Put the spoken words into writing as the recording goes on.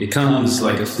becomes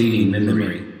like a fleeting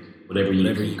memory. Whatever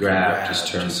you grab just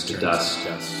turns to dust.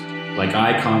 Like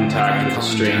eye contact with a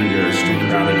stranger in a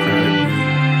crowded room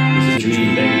is a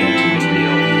dream begging to be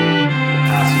real. The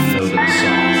passing note of a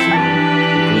song,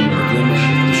 the glimmer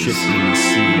of the shifting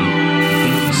sea. I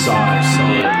think you saw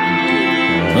it.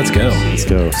 Let's go. Let's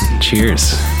go.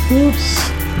 Cheers. Oops.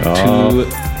 To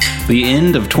the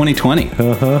end of 2020.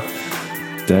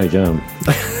 Daggum.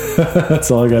 That's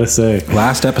all I gotta say.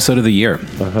 Last episode of the year.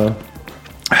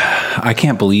 I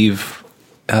can't believe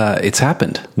it's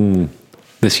happened.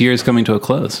 This year is coming to a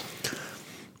close.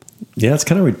 Yeah, it's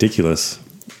kind of ridiculous.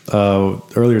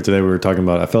 Earlier today we were talking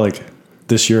about, I felt like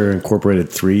this year incorporated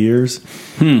 3 years,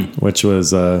 which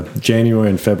was January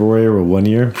and February were 1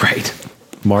 year. Right.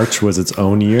 March was its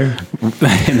own year.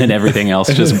 And then everything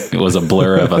else just was a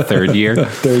blur of a third year.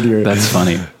 Third year. That's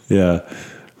funny. Yeah.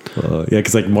 Yeah,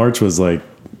 because like March was like,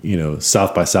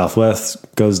 South by Southwest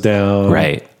goes down.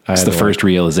 Right. It's the first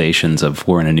realizations of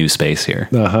we're in a new space here.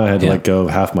 I had to let go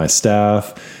of half my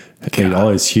staff. I made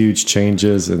all these huge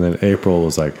changes. And then April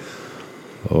was like,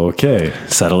 okay.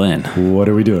 Settle in. What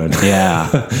are we doing?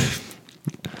 Yeah.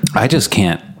 I just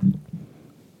can't.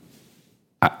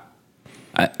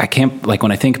 I can't, like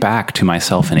when I think back to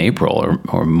myself in April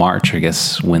or March, I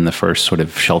guess, when the first sort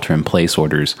of shelter in place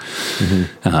orders,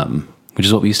 which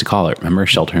is what we used to call it. Remember,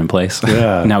 shelter in place?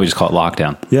 Yeah. Now we just call it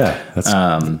lockdown. Yeah. That's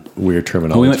weird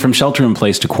terminology. We went from shelter in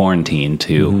place to quarantine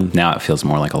to now it feels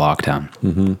more like a lockdown.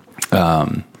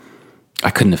 I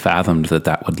couldn't have fathomed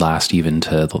that would last even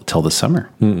till the summer.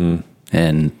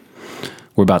 And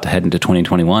we're about to head into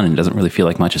 2021 and it doesn't really feel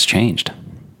like much has changed.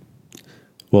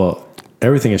 Well,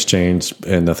 everything has changed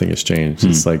and nothing has changed.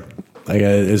 It's like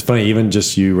it's funny, even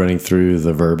just you running through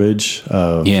the verbiage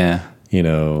of,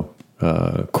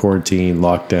 quarantine,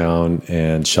 lockdown,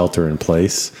 and shelter in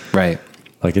place. Right.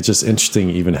 Like, it's just interesting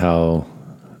even how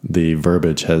the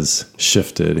verbiage has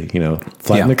shifted,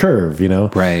 flatten the curve,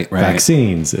 Right.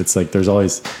 Vaccines. It's like there's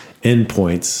always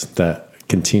endpoints that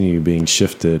continue being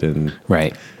shifted and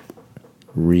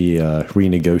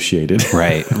renegotiated.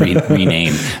 Right.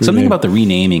 Rename. Something about the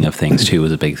renaming of things too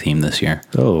was a big theme this year.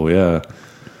 Oh yeah.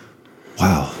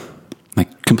 Wow.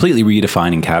 Like completely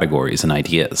redefining categories and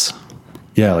ideas.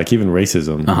 Yeah. Like even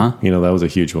racism, that was a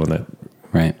huge one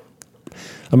Right.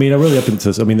 I mean, there's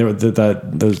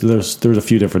a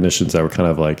few definitions that were kind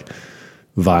of like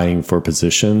vying for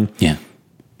position. Yeah.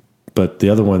 But the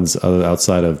other ones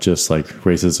outside of just like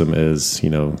racism is,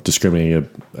 discriminating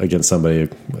against somebody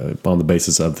on the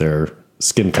basis of their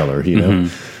skin color,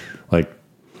 like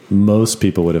most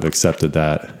people would have accepted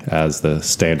that as the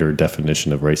standard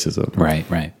definition of racism.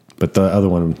 Right. But the other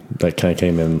one that kind of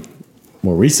came in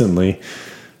more recently,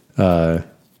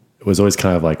 was always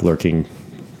kind of like lurking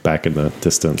back in the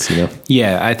distance,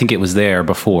 Yeah. I think it was there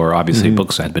before. Obviously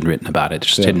books had been written about it. It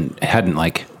just hadn't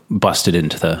like busted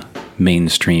into the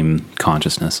mainstream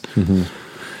consciousness.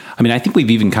 I mean, I think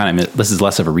we've even kind of, this is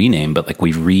less of a rename, but like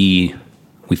we've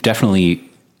definitely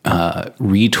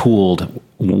retooled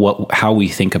how we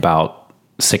think about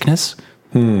sickness.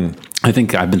 I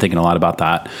think I've been thinking a lot about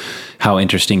that, how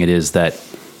interesting it is that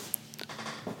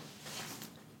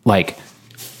like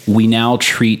we now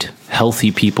treat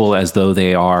healthy people as though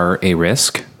they are a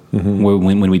risk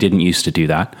when we didn't used to do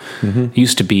that. It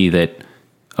used to be that,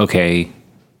 okay,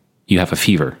 you have a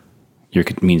fever.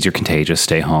 Means you're contagious.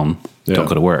 Stay home. Don't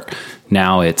go to work.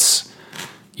 Now it's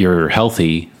you're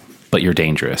healthy, but you're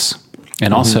dangerous.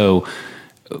 And also,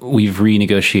 we've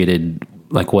renegotiated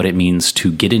like what it means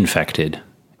to get infected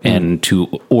and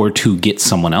to get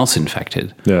someone else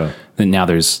infected. Yeah. And now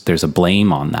there's a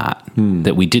blame on that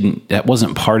that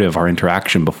wasn't part of our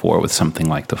interaction before with something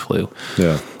like the flu.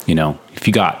 Yeah. If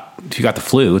you got the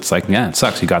flu, it's like, yeah, it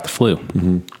sucks. You got the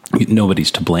flu.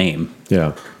 Nobody's to blame.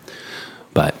 Yeah.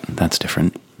 But that's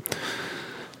different.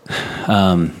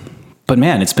 But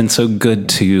man, it's been so good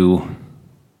to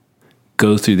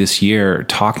go through this year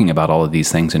talking about all of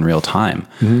these things in real time.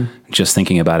 Just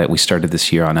thinking about it, we started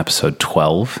this year on episode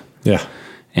 12. Yeah.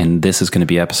 And this is going to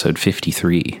be episode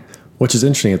 53. Which is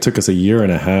interesting. It took us a year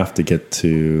and a half to get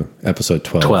to episode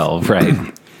 12. 12,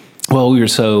 right. Well, we were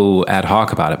so ad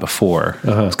hoc about it before. It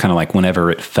was kind of like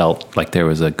whenever it felt like there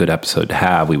was a good episode to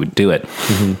have, we would do it.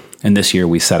 And this year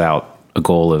we set out a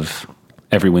goal of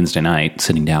every Wednesday night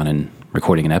sitting down and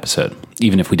recording an episode,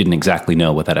 even if we didn't exactly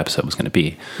know what that episode was going to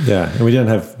be. Yeah. And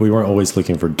we weren't always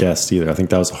looking for guests either. I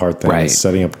think that was a hard thing, right?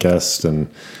 Setting up guests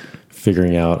and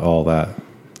figuring out all that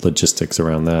logistics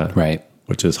around that. Right.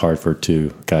 Which is hard for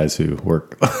two guys who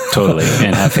work. Totally.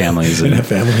 And have families. And have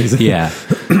families. Yeah.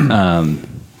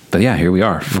 But yeah, here we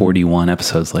are 41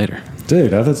 episodes later.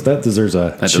 Dude, that deserves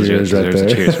a cheers right there. A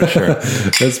cheers for sure.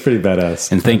 That's pretty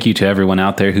badass. And thank you to everyone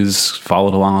out there who's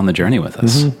followed along on the journey with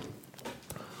us. Mm-hmm.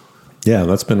 Yeah,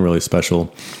 that's been really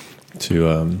special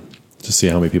to see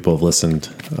how many people have listened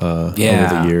over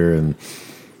the year. And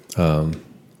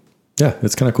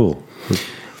it's kind of cool.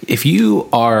 If you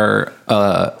are,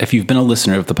 if you've been a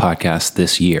listener of the podcast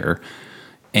this year,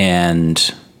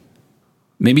 and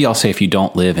maybe I'll say if you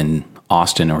don't live in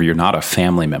Austin or you're not a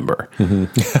family member,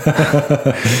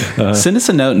 send us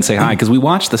a note and say hi, because we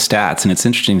watch the stats and it's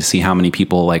interesting to see how many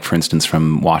people, like for instance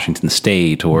from Washington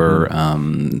State or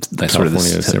the sort of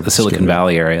the Silicon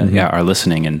Valley area, are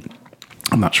listening, and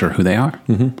I'm not sure who they are.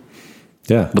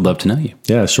 Yeah, would love to know you.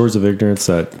 Yeah,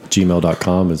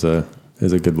 shoresofignorance@gmail.com is a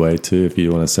good way too if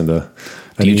you want to send a.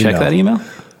 Do you check that email?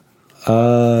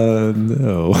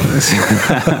 No.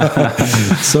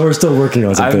 So we're still working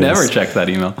on some I've things. never checked that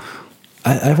email.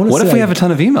 I want to. What if we have a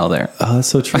ton of email there? Oh, that's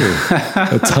so true.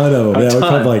 A ton of them. Yeah, we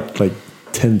probably like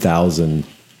 10,000.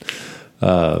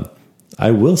 I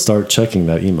will start checking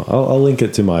that email. I'll link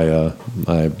it to my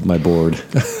my board.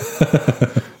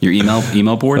 Your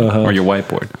email board or your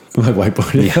whiteboard? My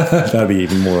whiteboard. Yeah, that'd be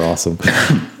even more awesome.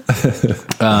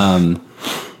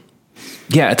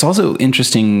 Yeah, it's also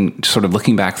interesting, sort of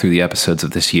looking back through the episodes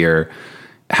of this year,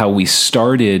 how we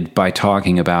started by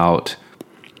talking about,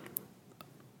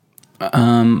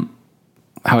 how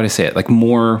would I say it? Like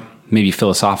more maybe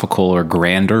philosophical or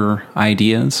grander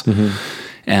ideas.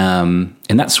 And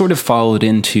that sort of followed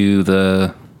into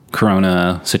the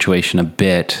Corona situation a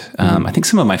bit. I think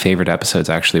some of my favorite episodes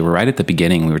actually were right at the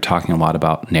beginning. We were talking a lot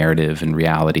about narrative and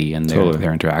reality and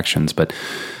their interactions, but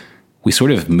we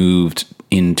sort of moved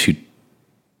into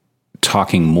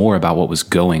talking more about what was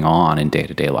going on in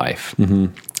day-to-day life.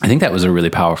 I think that was a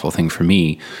really powerful thing for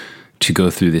me to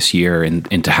go through this year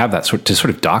and to have that sort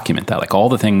of document that, like all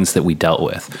the things that we dealt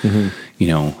with, you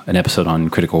know, an episode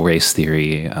on critical race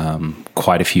theory,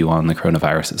 quite a few on the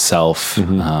coronavirus itself,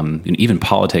 and even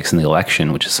politics and the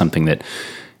election, which is something that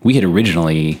we had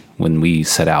originally, when we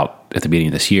set out at the beginning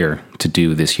of this year to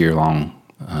do this year-long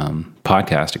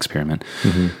podcast experiment,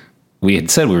 we had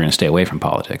said we were going to stay away from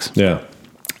politics. Yeah.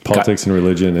 Politics and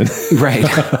religion. Right.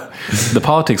 The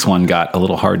politics one got a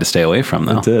little hard to stay away from,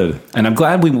 though. It did. And I'm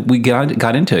glad we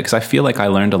got into it, because I feel like I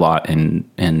learned a lot and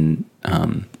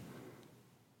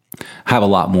have a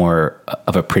lot more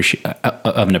of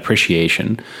an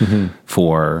appreciation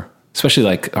for, especially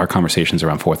like our conversations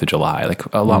around 4th of July, like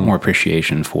a lot more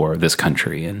appreciation for this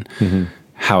country and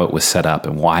how it was set up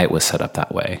and why it was set up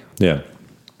that way. Yeah.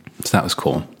 So that was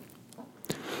cool.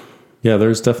 Yeah,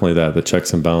 there's definitely that, the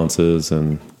checks and balances,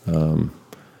 and well,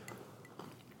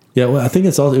 I think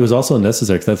it was also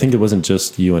necessary, because I think it wasn't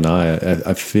just you and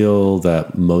I feel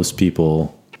that most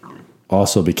people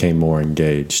also became more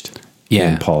engaged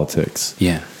in politics.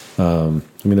 Yeah. I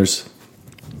mean,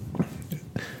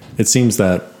 it seems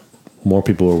that more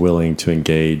people were willing to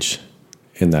engage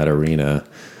in that arena.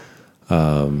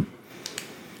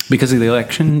 Because of the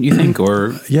election, you think? Or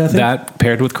that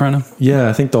paired with Corona? Yeah,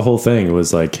 I think the whole thing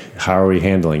was like, how are we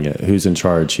handling it? Who's in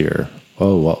charge here?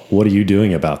 Oh, what are you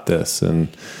doing about this? And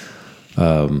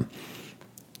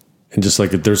just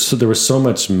like there was so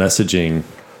much messaging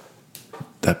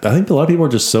that I think a lot of people were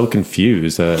just so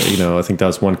confused. You know, I think that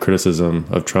was one criticism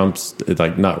of Trump's,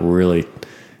 like not really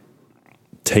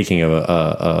taking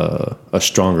a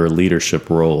stronger leadership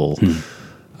role.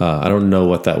 I don't know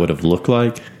what that would have looked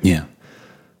like. Yeah.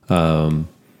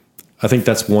 I think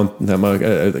that's one that might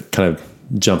kind of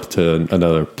jump to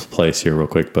another place here real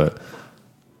quick, but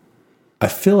I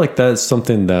feel like that's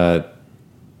something that,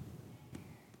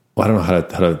 well, I don't know how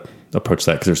to approach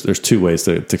that, because there's two ways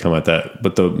to come at that.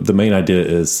 But the main idea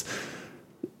is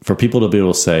for people to be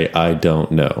able to say, I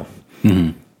don't know.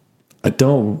 I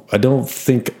don't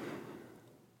think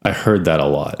I heard that a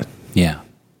lot. Yeah.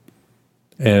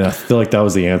 And I feel like that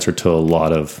was the answer to a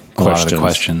lot of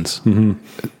questions.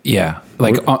 Yeah.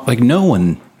 Like no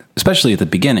one, especially at the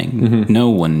beginning, no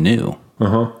one knew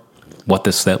what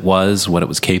that was, what it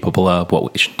was capable of,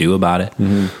 what we should do about it.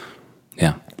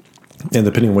 Yeah. And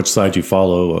depending on which side you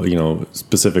follow, you know,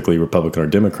 specifically Republican or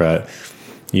Democrat,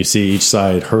 you see each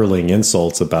side hurling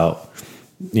insults about,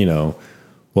 you know,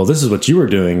 well, this is what you were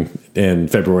doing in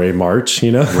February, March,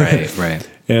 you know? Right.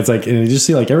 And it's like, and you just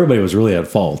see like everybody was really at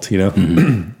fault, you know?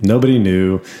 Nobody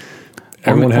knew.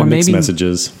 Everyone had mixed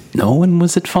messages. No one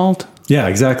was at fault. Yeah,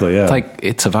 exactly. Yeah. It's like,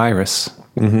 it's a virus.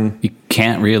 You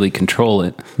can't really control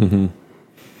it.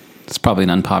 It's probably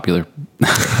an unpopular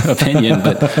opinion,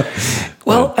 but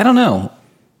I don't know.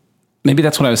 Maybe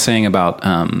that's what I was saying about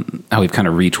how we've kind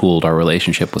of retooled our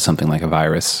relationship with something like a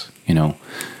virus. You know,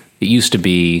 it used to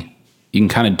be you can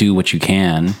kind of do what you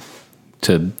can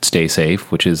to stay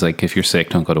safe, which is like, if you're sick,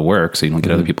 don't go to work so you don't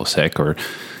get other people sick, or,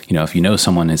 you know, if you know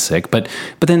someone is sick, but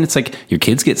then it's like your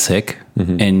kids get sick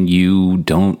and you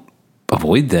don't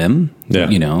avoid them. Yeah.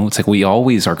 You know, it's like we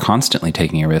always are constantly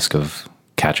taking a risk of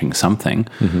catching something.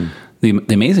 The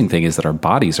amazing thing is that our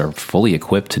bodies are fully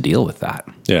equipped to deal with that.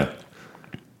 Yeah.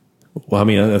 Well, I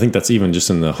mean, I think that's even just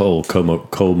in the whole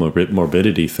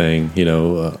comorbidity thing, you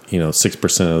know,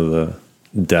 6% of the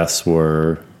deaths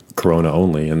were corona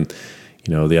only. And,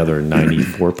 you know, the other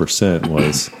 94%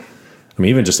 was, I mean,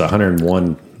 even just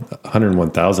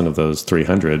 101,000 of those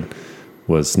 300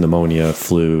 was pneumonia,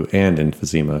 flu, and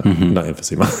emphysema. Not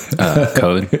emphysema.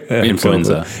 COVID,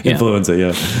 influenza. Yeah. Influenza,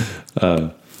 yeah.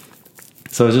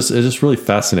 So it's just really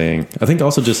fascinating. I think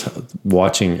also just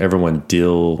watching everyone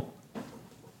deal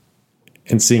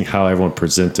and seeing how everyone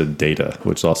presented data,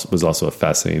 which was also a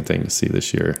fascinating thing to see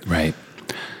this year. Right.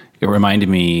 It reminded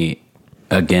me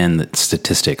again that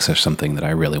statistics are something that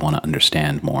I really want to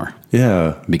understand more.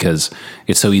 Yeah. Because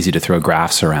it's so easy to throw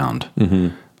graphs around,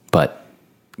 but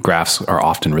graphs are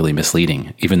often really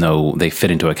misleading, even though they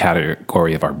fit into a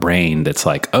category of our brain that's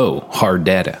like, oh, hard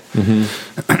data.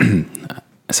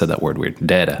 I said that word weird.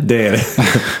 Data. Data.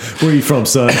 Where are you from,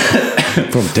 son?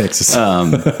 From Texas.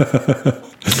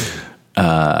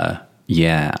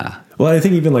 Yeah. Well, I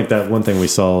think even like that one thing we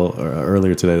saw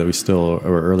earlier today or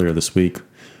earlier this week,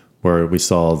 where we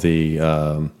saw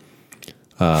the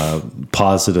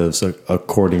positives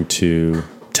according to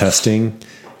testing,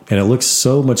 and it looks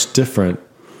so much different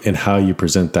in how you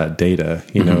present that data.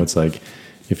 You know, it's like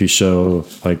if you show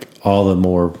like all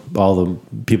the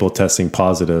people testing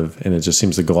positive, and it just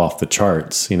seems to go off the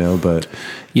charts, you know, but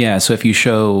yeah. So if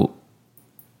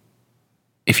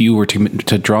you were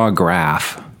to draw a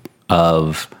graph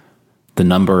of the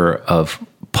number of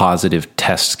positive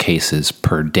test cases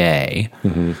per day,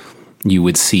 you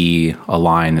would see a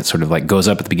line that sort of like goes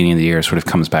up at the beginning of the year, sort of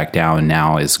comes back down, and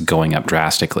now is going up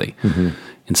drastically.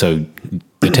 And so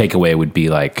the takeaway would be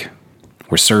like,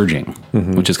 we're surging,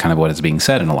 which is kind of what is being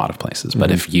said in a lot of places. But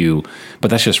but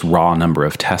that's just raw number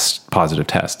of positive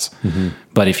tests.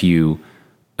 But if you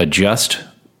adjust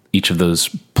each of those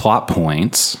plot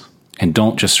points and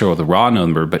don't just show the raw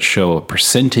number, but show a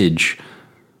percentage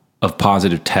of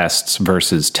positive tests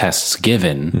versus tests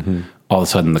given, all of a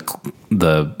sudden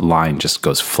the line just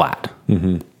goes flat.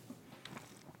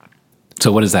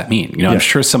 So what does that mean? You know, I'm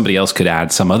sure somebody else could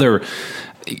add some other,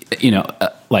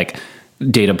 like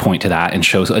data point to that and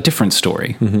show a different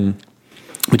story,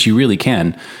 which you really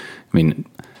can. I mean,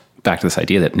 back to this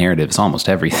idea that narrative is almost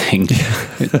everything.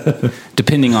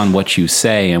 Depending on what you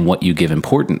say and what you give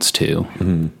importance to,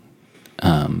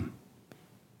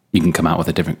 you can come out with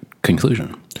a different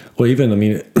conclusion. Well, even, I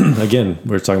mean, again,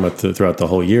 we're talking about throughout the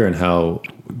whole year and how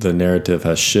the narrative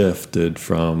has shifted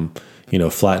from,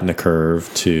 flatten the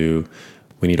curve to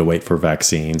we need to wait for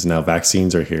vaccines. Now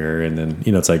vaccines are here. And then,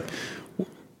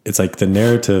 it's like the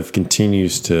narrative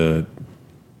continues to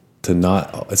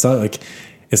not,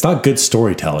 it's not good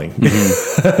storytelling.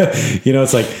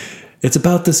 It's like, it's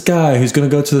about this guy who's going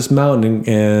to go to this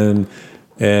mountain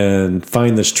and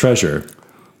find this treasure.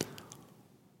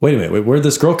 Wait a minute. Where'd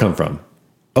this girl come from?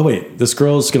 Oh, wait, this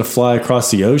girl's going to fly across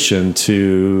the ocean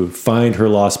to find her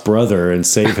lost brother and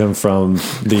save him from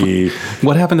the...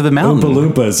 What happened to the mountain?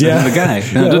 Oompa Loompas, yeah. The guy.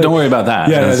 No, don't worry about that.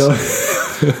 Yeah,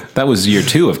 that was year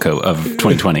 2 of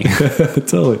 2020.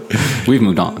 Totally. We've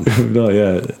moved on. No,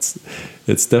 yeah, it's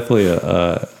definitely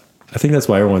I think that's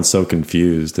why everyone's so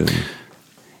confused. And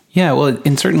yeah, well,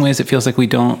 in certain ways, it feels like we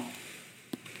don't...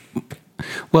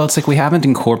 Well, it's like we haven't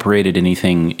incorporated any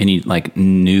like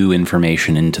new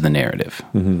information into the narrative.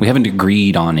 We haven't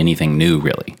agreed on anything new,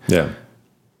 really. Yeah.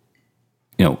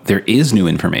 There is new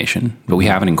information, but we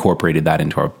haven't incorporated that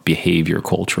into our behavior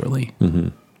culturally.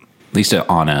 At least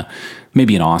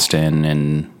maybe in Austin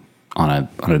and on a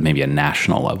maybe a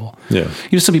national level. Yeah.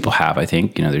 Some people have, I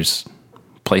think, there's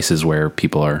places where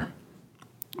people are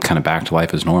kind of back to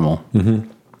life as normal.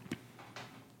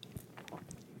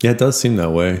 Yeah, it does seem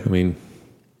that way. I mean,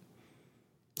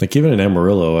 like even in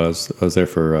Amarillo, I was there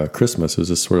for Christmas. It was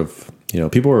just sort of,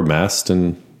 people were masked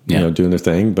and, doing their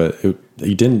thing, but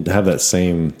you didn't have that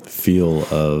same feel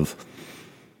of,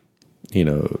 I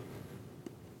don't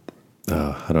know.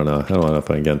 I don't know if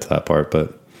I can get into that part,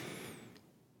 but.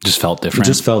 Just felt different. It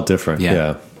just felt different.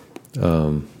 Yeah.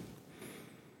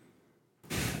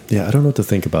 Yeah, I don't know what to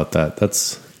think about that.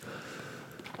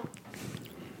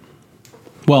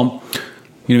 Well,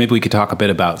 maybe we could talk a bit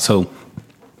about, so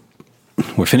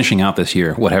we're finishing out this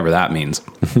year, whatever that means.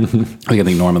 I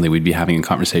think normally we'd be having a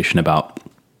conversation about,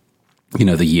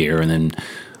 the year and then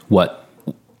what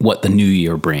what the new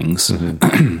year brings,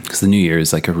 because the new year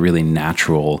is like a really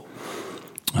natural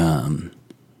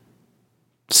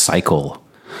cycle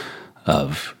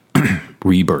of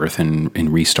rebirth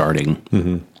and restarting.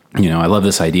 You know, I love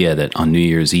this idea that on New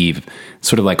Year's Eve,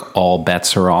 sort of like all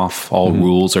bets are off, all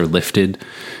rules are lifted.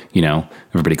 You know,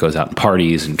 everybody goes out and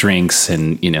parties and drinks,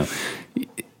 and you know,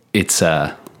 it's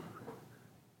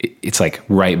like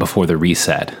right before the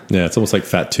reset. Yeah, it's almost like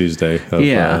Fat Tuesday.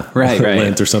 Of, right.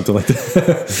 Lent or something like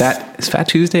that. Is Fat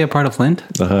Tuesday a part of Lent?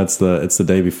 It's the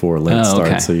day before Lent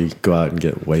starts, so you go out and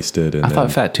get wasted. And I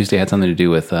thought Fat Tuesday had something to do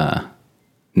with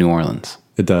New Orleans.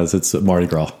 It does. It's Mardi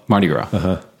Gras. Mardi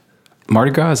Gras.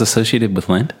 Mardi Gras is associated with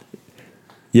Lent?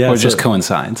 Yeah. Or just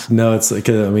coincides? No, it's like,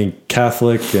 I mean,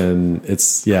 Catholic, and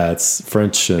it's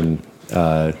French, and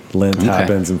Lent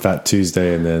happens and Fat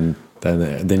Tuesday, and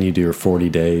then you do your 40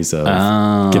 days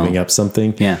of giving up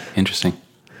something. Yeah, interesting.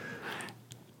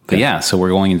 But so we're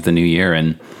going into the new year,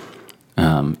 and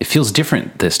it feels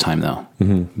different this time, though,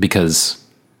 because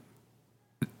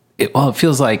it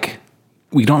feels like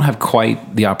we don't have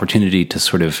quite the opportunity to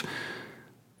sort of,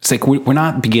 it's like we're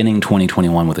not beginning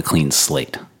 2021 with a clean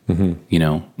slate. You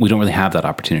know, we don't really have that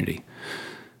opportunity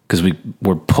because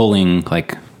we're pulling,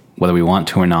 like, whether we want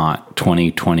to or not,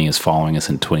 2020 is following us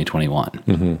in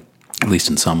 2021, at least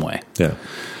in some way. Yeah.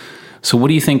 So what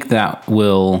do you think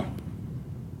that'll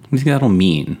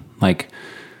mean? Like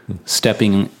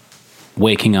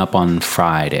waking up on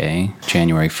Friday,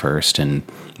 January 1st, and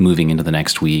moving into the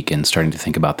next week and starting to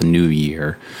think about the new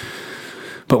year.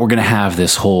 But we're going to have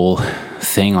this whole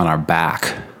thing on our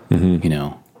back, you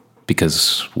know,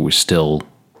 because we're still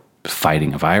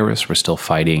fighting a virus. We're still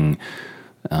fighting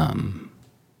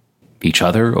each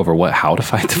other over how to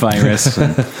fight the virus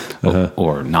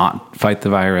or not fight the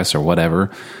virus or whatever.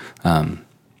 How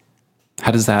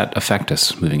does that affect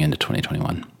us moving into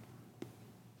 2021?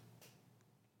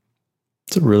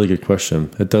 It's a really good question.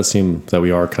 It does seem that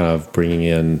we are kind of bringing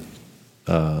in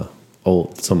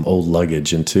some old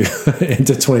luggage into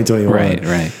into 2021.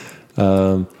 Right.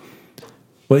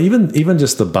 Well, even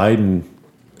just the Biden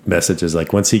messages,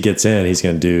 like once he gets in, he's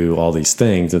going to do all these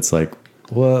things. It's like,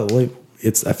 well, I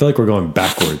feel like we're going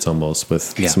backwards almost with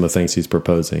some of the things he's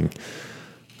proposing.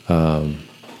 I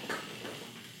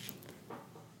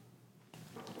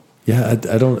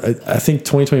think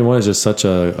 2021 is just such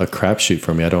a crapshoot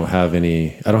for me.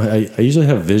 I usually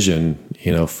have vision,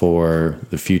 you know, for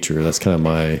the future. That's kind of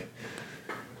my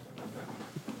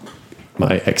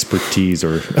expertise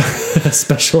or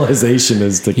specialization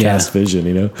is to cast vision,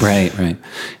 you know? Right. I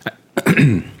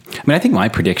mean, I think my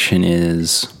prediction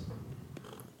is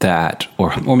that,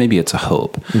 or maybe it's a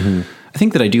hope. I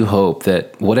think that I do hope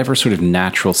that whatever sort of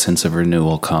natural sense of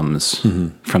renewal comes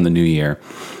from the new year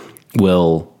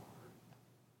will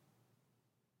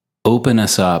open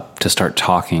us up to start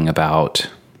talking about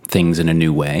things in a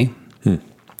new way.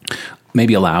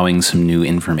 Maybe allowing some new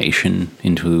information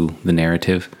into the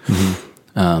narrative,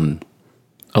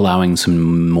 allowing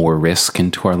some more risk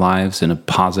into our lives in a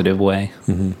positive way.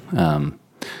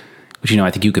 Which, you know,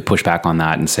 I think you could push back on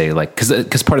that and say, like,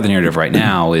 because part of the narrative right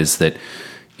now is that,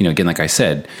 you know, again, like I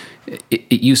said,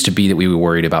 it used to be that we were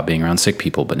worried about being around sick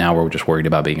people, but now we're just worried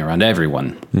about being around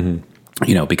everyone,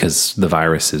 you know, because the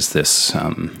virus is this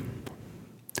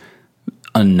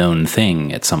unknown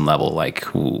thing at some level. Like,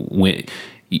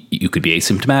 you could be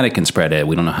asymptomatic and spread it.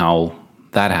 We don't know how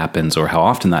that happens or how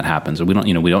often that happens, or we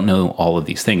don't know all of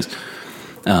these things.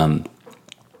 You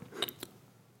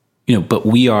know, but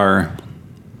we are,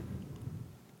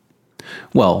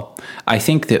 well, I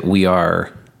think that we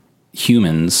are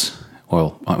humans,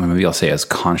 or maybe I'll say as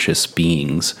conscious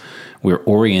beings, we're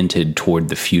oriented toward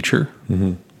the future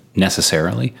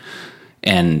necessarily.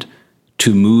 And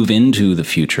to move into the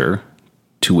future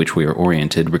to which we are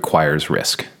oriented requires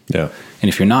risk. Yeah. And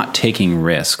if you're not taking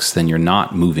risks, then you're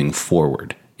not moving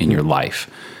forward in your life.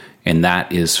 And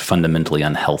that is fundamentally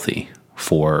unhealthy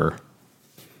for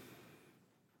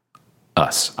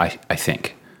us, I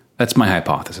think. That's my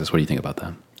hypothesis. What do you think about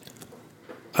that?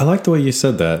 I like the way you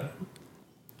said that.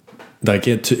 Like,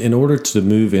 in order to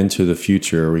move into the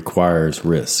future requires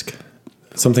risk.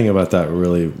 Something about that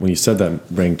really, when you said that,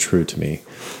 rang true to me.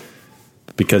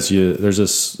 Because there's a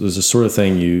sort of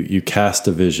thing, you cast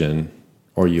a vision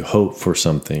or you hope for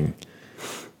something,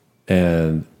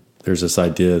 and there's this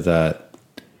idea that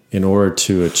in order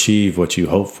to achieve what you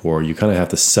hope for, you kind of have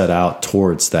to set out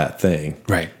towards that thing.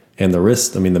 Right. And the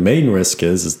risk, I mean, the main risk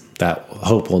is that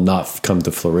hope will not come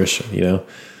to fruition, you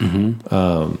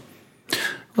know?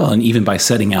 Well, and even by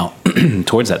setting out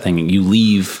towards that thing, you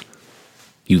leave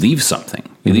you leave something.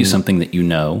 You leave something that you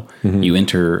know. You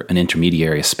enter an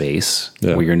intermediary space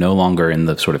where you're no longer in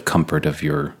the sort of comfort of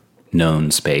your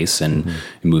known space and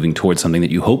moving towards something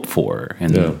that you hope for.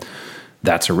 And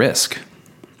that's a risk.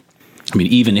 I mean,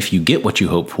 even if you get what you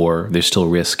hope for, there's still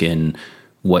risk in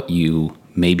what you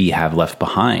maybe have left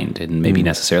behind and maybe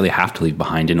necessarily have to leave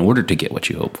behind in order to get what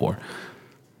you hope for.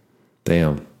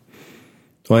 Damn.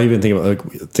 Well, I even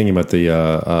thinking about the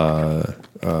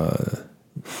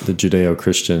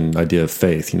Judeo-Christian idea of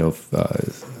faith. I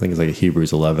think it's like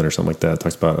Hebrews 11 or something like that. It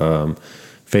talks about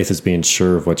faith as being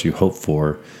sure of what you hope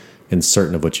for and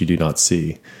certain of what you do not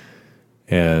see.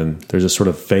 And there's a sort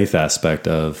of faith aspect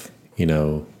of,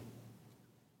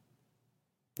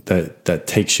 that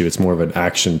takes you. It's more of an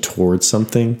action towards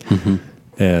something.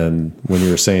 And when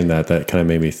you were saying that kind of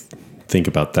made me think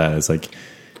about that. It's like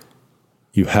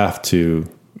you have to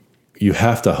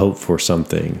hope for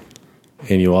something,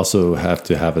 and you also have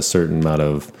to have a certain amount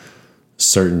of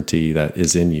certainty that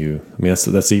is in you. I mean,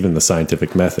 that's even the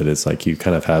scientific method. It's like you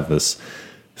kind of have this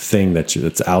thing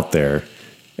that's out there,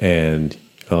 and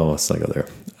let's not go there.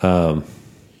 I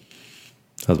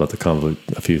was about to convolute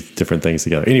a few different things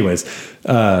together. Anyways,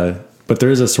 but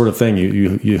there is a sort of thing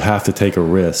you have to take a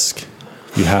risk.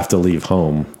 You have to leave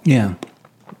home. Yeah.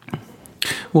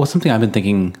 Well, something I'm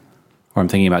thinking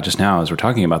about just now as we're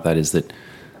talking about that is that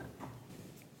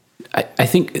I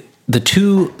think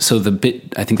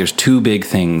I think there's two big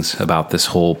things about this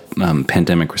whole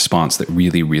pandemic response that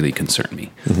really, really concern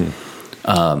me.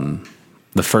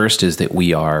 The first is that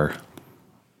we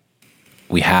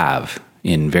have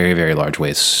in very, very large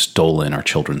ways stolen our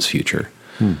children's future.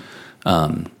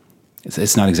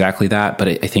 It's not exactly that, but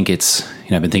I think it's,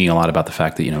 I've been thinking a lot about the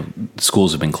fact that,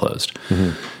 schools have been closed.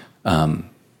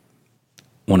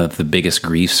 One of the biggest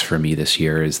griefs for me this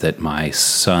year is that my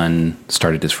son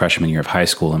started his freshman year of high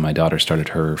school and my daughter started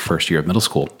her first year of middle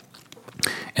school,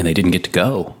 and they didn't get to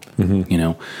go,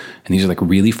 and these are like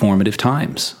really formative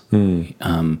times.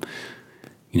 To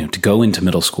go into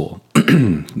middle school,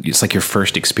 it's like your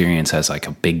first experience as like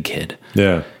a big kid.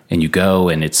 Yeah. And you go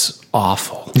and it's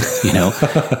awful,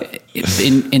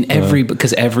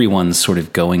 because everyone's sort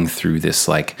of going through this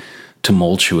like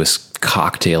tumultuous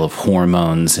cocktail of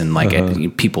hormones, and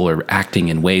like people are acting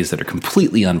in ways that are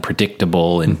completely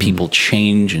unpredictable, and people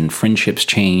change and friendships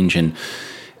change, and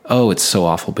it's so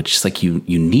awful, but just like you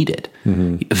need it.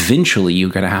 Eventually you're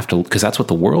going to have to, because that's what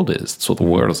the world is. That's what the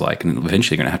world is like. And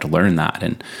eventually you're going to have to learn that,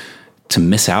 and to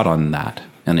miss out on that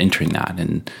and entering that.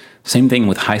 And same thing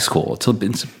with high school. It's a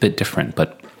bit different,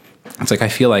 but it's like, I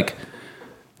feel like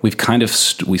we've kind of,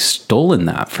 we've stolen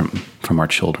that from our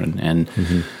children. And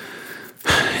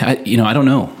I don't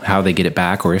know how they get it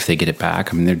back, or if they get it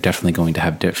back. I mean, they're definitely going to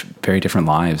have very different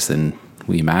lives than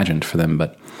we imagined for them.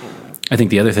 But I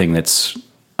think the other thing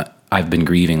I've been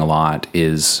grieving a lot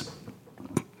is,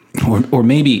 or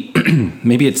maybe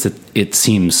it's that it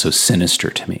seems so sinister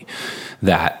to me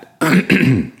that,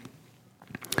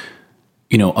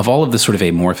 of all of the sort of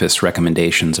amorphous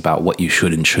recommendations about what you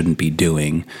should and shouldn't be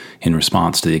doing in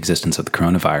response to the existence of the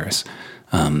coronavirus,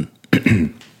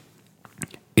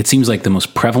 it seems like the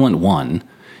most prevalent one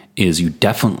is you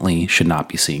definitely should not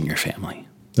be seeing your family.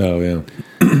 Oh, yeah.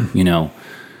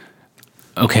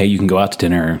 Okay, you can go out to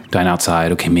dinner, dine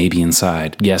outside. Okay, maybe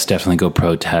inside. Yes, definitely go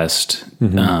protest.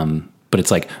 But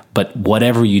it's like, but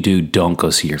whatever you do, don't go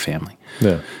see your family.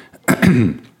 Yeah.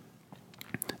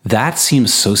 That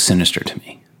seems so sinister to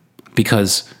me,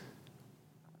 because,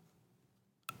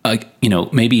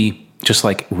 maybe just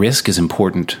like risk is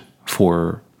important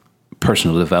for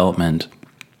personal development,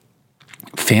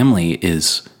 family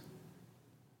is,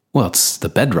 it's the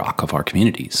bedrock of our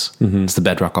communities. It's the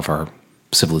bedrock of our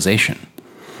civilization.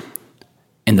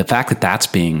 And the fact that that's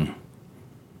being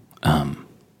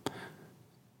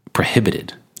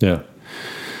prohibited. Yeah.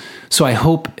 So I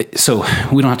hope,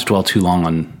 we don't have to dwell too long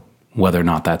on whether or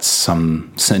not that's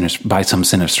some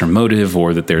sinister motive,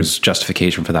 or that there's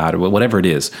justification for that, or whatever it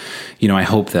is. I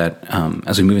hope that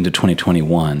as we move into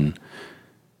 2021,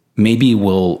 maybe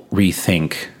we'll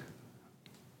rethink,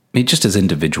 just as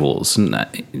individuals,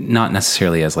 not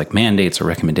necessarily as like mandates or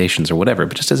recommendations or whatever,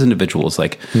 but just as individuals,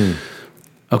 like,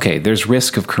 okay, there's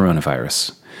risk of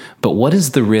coronavirus, but what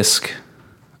is the risk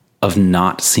of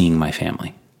not seeing my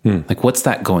family? Like, what's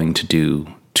that going to do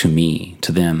to me,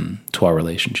 to them, to our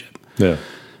relationship? Yeah.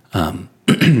 And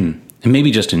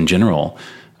maybe just in general,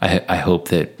 I hope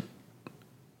that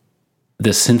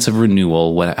this sense of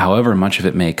renewal, however much of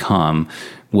it may come,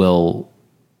 will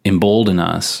embolden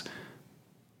us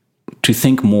to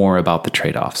think more about the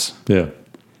trade-offs. Yeah.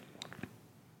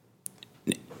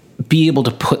 be able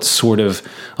to put sort of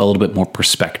a little bit more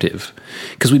perspective,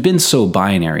 because we've been so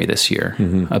binary this year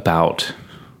about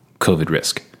COVID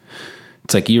risk.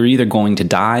 It's like you're either going to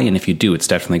die, and if you do, it's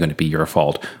definitely going to be your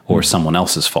fault or someone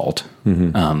else's fault,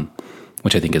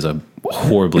 which I think is a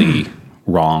horribly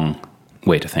wrong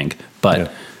way to think.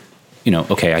 But,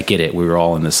 okay, I get it. We were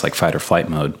all in this like fight or flight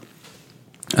mode.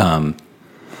 But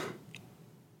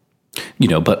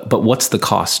what's the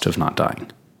cost of not dying?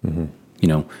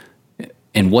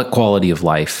 And what quality of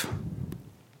life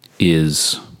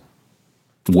is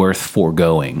worth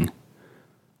foregoing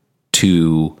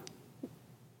to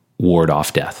ward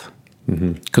off death?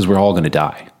 Because we're all going to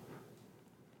die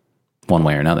one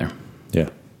way or another. Yeah.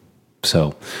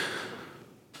 So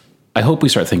I hope we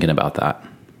start thinking about that.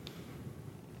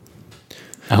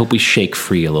 I hope we shake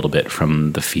free a little bit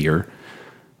from the fear.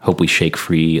 I hope we shake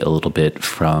free a little bit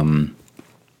from,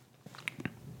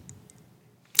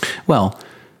 well,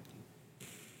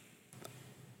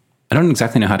 I don't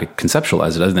exactly know how to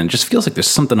conceptualize it other than it just feels like there's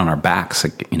something on our backs,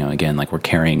 like, again, like we're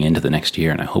carrying into the next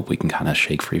year. And I hope we can kind of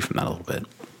shake free from that a little bit.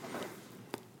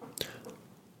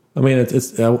 I mean,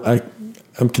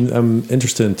 I'm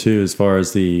interested in too, as far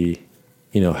as the,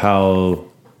 how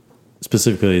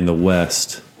specifically in the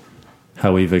West,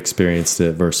 how we've experienced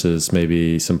it versus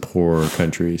maybe some poorer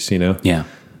countries, Yeah.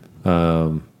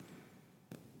 I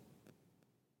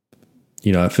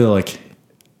feel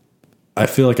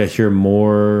like I hear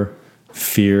more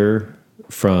fear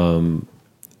from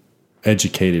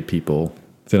educated people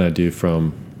than I do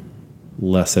from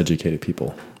less educated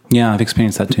people. Yeah, I've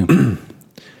experienced that too.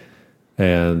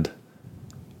 And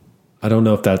I don't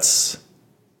know if that's,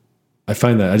 I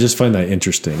just find that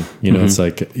interesting. It's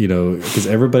like, because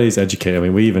everybody's educated. I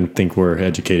mean, we even think we're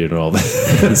educated and all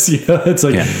this. It's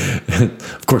like,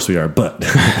 of course we are, but,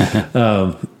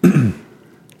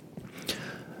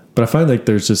 but I find like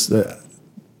there's just,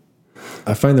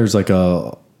 there's like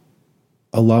a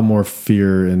lot more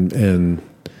fear and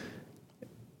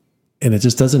it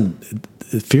just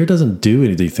fear doesn't do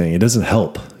anything. It doesn't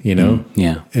help,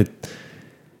 Yeah.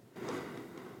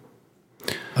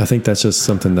 I think that's just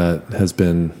something that has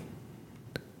been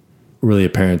really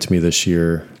apparent to me this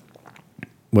year,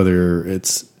 whether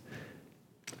it's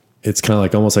kind of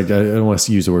like almost like, I don't want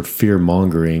to use the word fear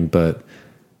mongering, but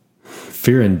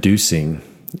fear inducing,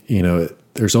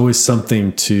 there's always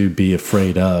something to be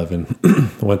afraid of. And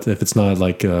what if it's not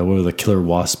like, what were the killer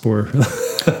wasp or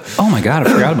oh my God,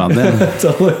 I forgot about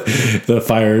that. The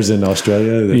fires in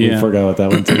Australia. We forgot about that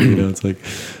one too. It's like,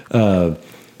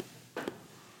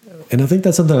 and I think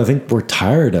that's something I think we're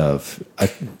tired of. I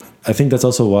think that's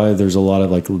also why there's a lot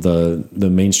of like the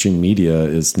mainstream media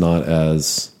is not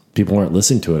as, people aren't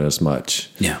listening to it as much.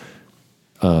 Yeah.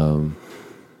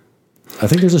 I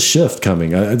think there's a shift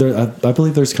coming. I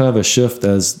believe there's kind of a shift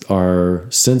as our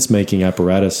sense-making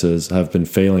apparatuses have been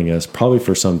failing us probably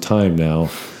for some time now.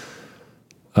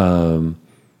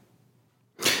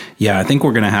 Yeah, I think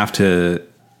we're going to have to,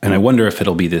 and I wonder if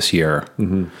it'll be this year.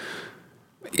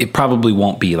 It probably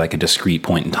won't be like a discrete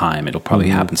point in time. It'll probably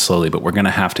happen slowly, but we're going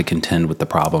to have to contend with the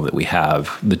problem that we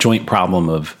have, the joint problem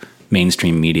of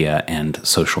mainstream media and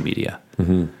social media.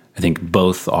 I think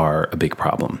both are a big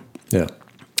problem. Yeah.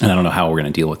 And I don't know how we're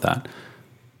going to deal with that.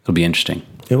 It'll be interesting.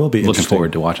 It will be Looking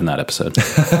forward to watching that episode.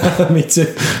 Me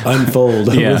too. Unfold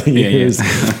over the years.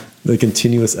 The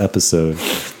continuous episode.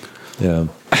 Yeah.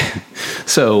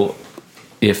 So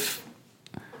if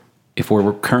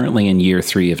we're currently in year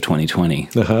 3 of 2020,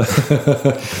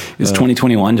 is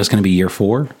 2021 just going to be year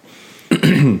 4?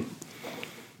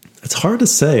 It's hard to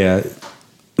say.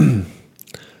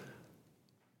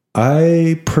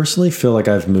 I personally feel like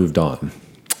I've moved on.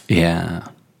 Yeah.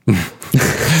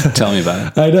 Tell me about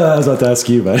it. I know. I was about to ask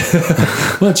you, but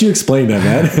why don't you explain that,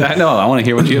 man? I know. I want to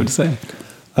hear what you have to say.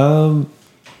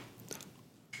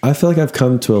 I feel like I've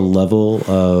come to a level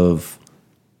of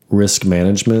risk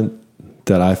management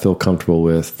that I feel comfortable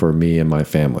with for me and my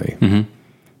family.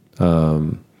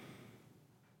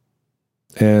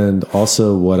 And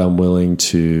also what I'm willing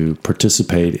to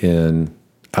participate in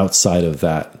outside of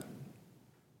that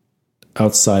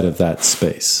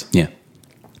space. Yeah.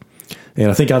 And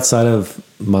I think outside of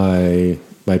my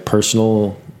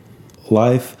personal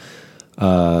life,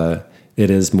 it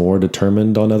is more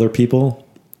determined on other people.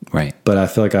 Right. But I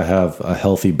feel like I have a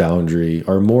healthy boundary,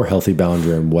 or more healthy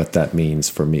boundary, in what that means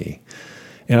for me.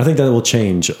 And I think that will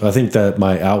change. I think that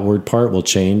my outward part will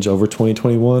change over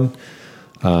 2021.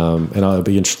 And I'll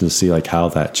be interested to see like how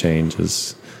that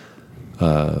changes.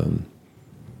 Because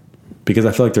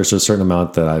I feel like there's a certain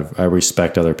amount that I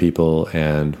respect other people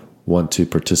and want to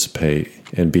participate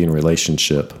and be in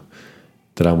relationship,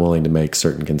 that I'm willing to make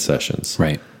certain concessions.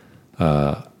 Right.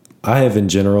 I have in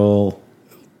general,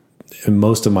 in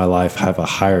most of my life, have a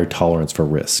higher tolerance for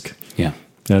risk. Yeah.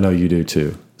 And I know you do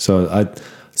too. So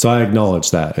I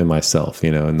acknowledge that in myself,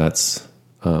 and that's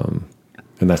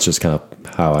just kind of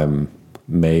how I'm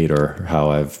made or how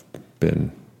I've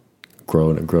been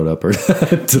grown up or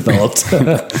developed.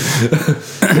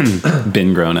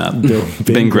 Been grown up.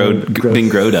 Been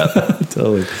growed up.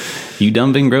 Totally. You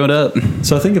done been growed up.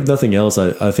 So I think if nothing else,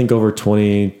 I think over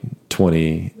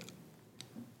 2020,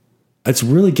 it's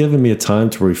really given me a time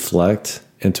to reflect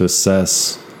and to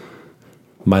assess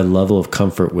my level of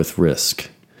comfort with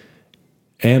risk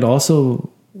and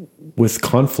also with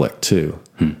conflict too.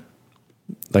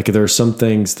 Like there are some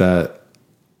things that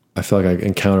I feel like I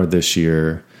encountered this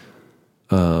year,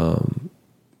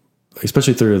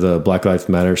 especially through the Black Lives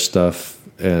Matter stuff.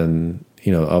 And,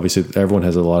 obviously everyone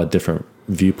has a lot of different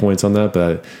viewpoints on that,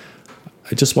 but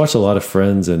I just watched a lot of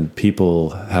friends and people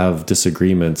have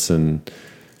disagreements and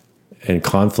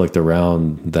conflict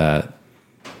around that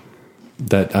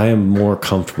I am more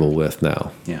comfortable with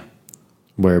now. Yeah.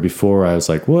 Where before I was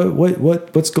like,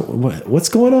 what's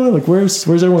going on? Like, where's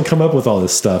everyone come up with all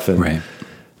this stuff? And right.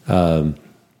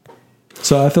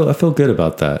 So I feel good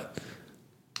about that.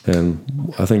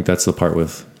 And I think that's the part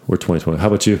with 2020. How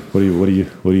about you? What do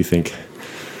you think?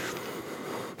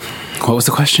 What was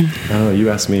the question? I don't know. You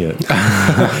asked me it.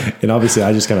 And obviously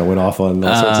I just kind of went off on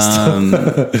all sorts of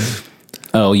stuff.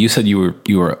 Oh, you said you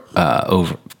were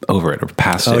over it or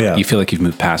past it. Yeah. You feel like you've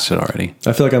moved past it already.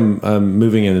 I feel like I'm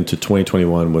moving into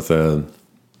 2021 with a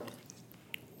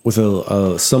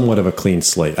somewhat of a clean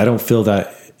slate. I don't feel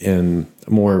that in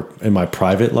my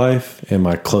private life, in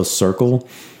my close circle.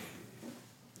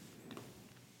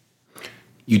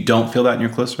 You don't feel that in your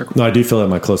close circle? No, I do feel that in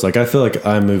my close. Like I feel like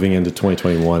I'm moving into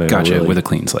 2021 Gotcha, with a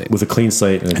clean slate. With a clean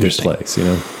slate and a good place,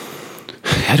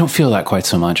 I don't feel that quite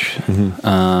so much.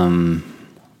 Mm-hmm.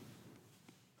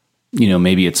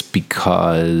 Maybe it's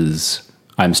because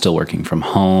I'm still working from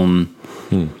home.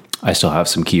 I still have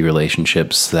some key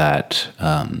relationships that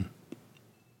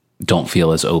don't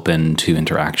feel as open to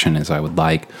interaction as I would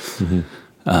like.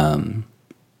 Mm-hmm.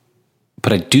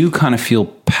 But I do kind of feel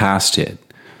past it.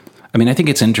 I mean, I think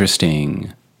it's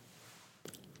interesting.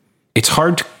 It's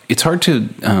hard to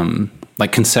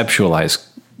conceptualize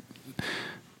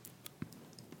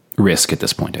risk at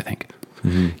this point, I think.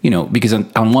 Mm-hmm. Because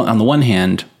on the one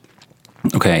hand,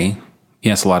 okay,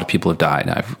 yes, a lot of people have died,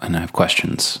 and I have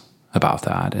questions about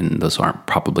that, and those aren't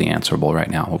probably answerable right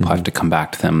now. We'll probably have to come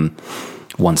back to them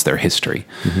once they're history.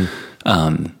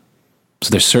 Mm-hmm. So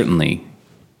there's certainly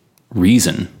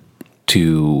reason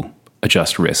to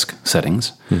adjust risk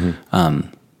settings. Mm-hmm.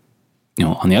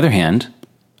 On the other hand,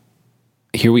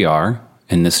 here we are,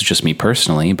 and this is just me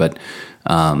personally, but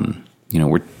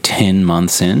we're 10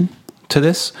 months in to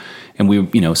this.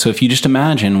 And so if you just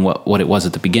imagine what it was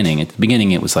at the beginning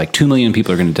it was like 2 million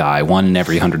people are going to die, 1 in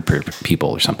every 100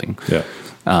 people or something. Yeah.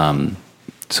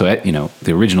 So,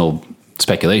 the original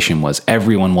speculation was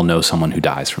everyone will know someone who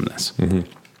dies from this.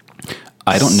 Mm-hmm.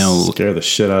 I don't know. Scare the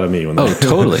shit out of me when that. Oh,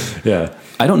 totally. Yeah.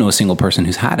 I don't know a single person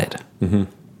who's had it. Mm-hmm.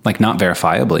 Like not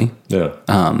verifiably. Yeah.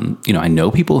 I know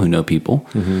people who know people.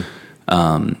 Mm-hmm.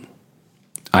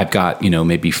 I've got,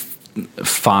 maybe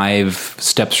 5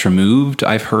 steps removed,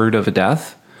 I've heard of a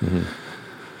death. Mm-hmm.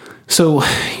 So,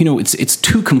 it's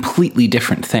 2 completely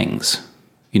different things.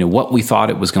 What we thought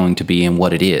it was going to be and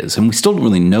what it is. And we still don't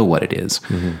really know what it is.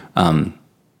 Mm-hmm.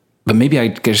 But maybe I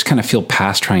just kind of feel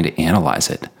past trying to analyze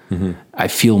it. Mm-hmm. I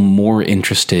feel more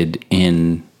interested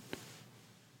in,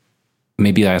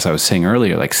 maybe as I was saying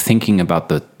earlier, like thinking about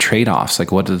the trade-offs,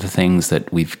 like what are the things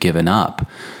that we've given up?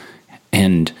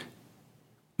 And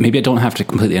maybe I don't have to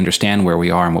completely understand where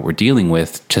we are and what we're dealing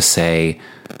with to say,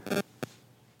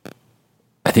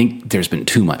 I think there's been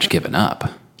too much given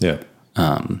up. Yeah.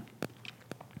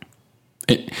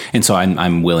 And so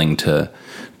I'm willing to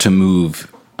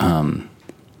move.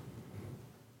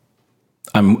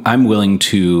 I'm willing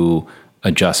to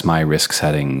adjust my risk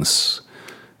settings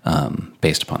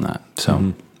based upon that.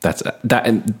 So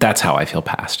that's how I feel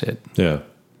past it. Yeah.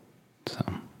 So.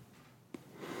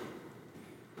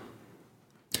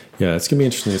 Yeah, it's gonna be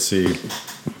interesting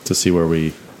to see where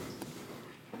we.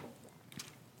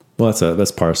 Well,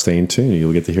 that's part of staying tuned.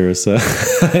 You'll get to hear us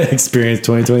experience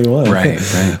 2021. Right.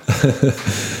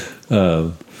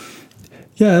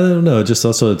 Yeah, I don't know. Just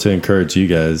also to encourage you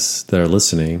guys that are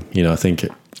listening. I think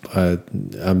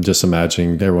I'm just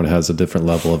imagining everyone has a different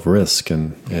level of risk,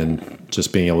 and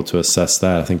just being able to assess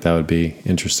that. I think that would be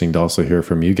interesting to also hear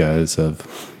from you guys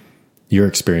of your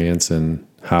experience and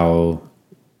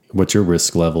what your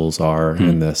risk levels are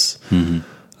in this.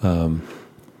 Mm-hmm.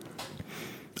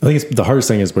 I think the hardest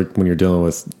thing is when you're dealing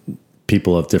with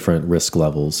people of different risk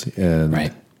levels and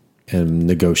Right. and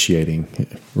negotiating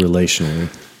relationally.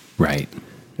 Right.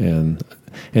 And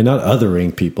not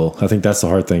othering people. I think that's the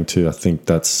hard thing too. I think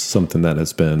that's something that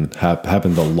has been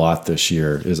happened a lot this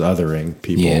year is othering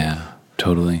people. Yeah,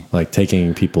 totally. Like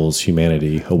taking people's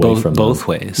humanity away from them. Both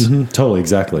ways. Totally,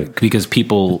 exactly. Because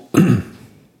people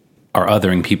are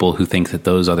othering people who think that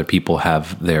those other people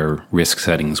have their risk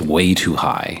settings way too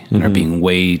high and are being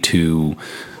way too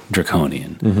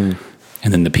draconian.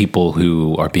 And then the people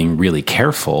who are being really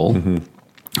careful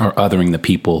are othering the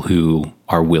people who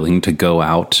are willing to go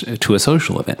out to a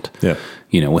social event, Yeah.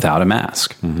 Without a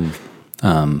mask.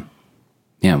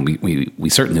 We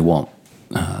certainly won't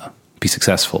be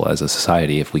successful as a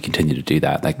society if we continue to do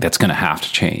that. Like that's going to have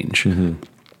to change.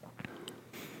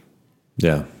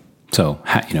 Yeah. So,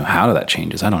 how that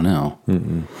changes, I don't know.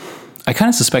 I kind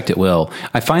of suspect it will.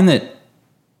 I find that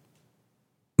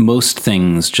most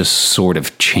things just sort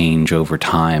of change over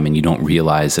time and you don't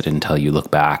realize it until you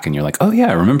look back and you're like, oh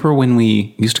yeah, remember when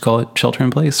we used to call it shelter in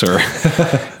place? Or,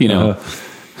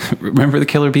 remember the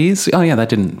killer bees? Oh yeah, that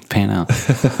didn't pan out.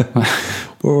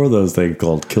 What were those things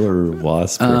called? Killer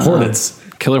wasps? Or hornets?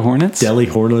 Killer hornets? Deli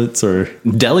hornets or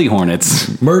Deli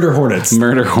hornets. murder hornets?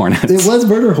 Murder hornets. It was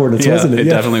murder hornets, Yeah, wasn't it? it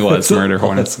definitely was murder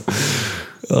hornets.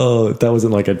 Oh, that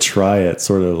wasn't like a try at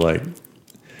sort of like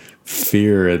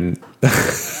fear and...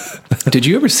 Did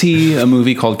you ever see a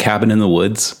movie called Cabin in the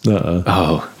Woods?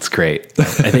 Oh, it's great.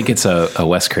 I think it's a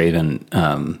Wes Craven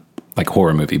like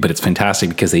horror movie, but it's fantastic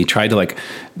because they tried to like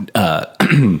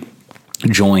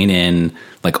join in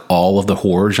like all of the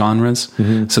horror genres.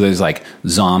 So there's like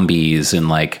zombies and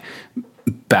like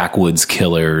backwoods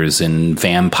killers and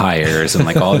vampires and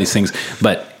like all these things,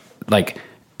 but like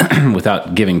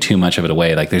without giving too much of it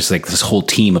away, like there's like this whole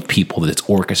team of people that's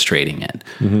orchestrating it.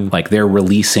 Like they're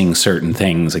releasing certain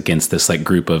things against this like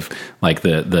group of like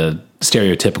the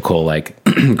stereotypical like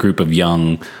group of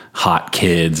young hot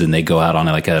kids, and they go out on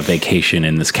like a vacation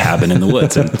in this cabin in the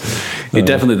woods. And it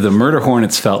definitely, the murder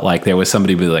hornets felt like there was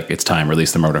somebody be like, it's time,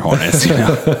 release the murder hornets.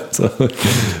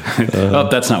 Oh,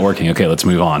 that's not working. Okay, let's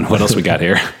move on. What else we got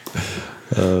here?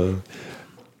 Yeah,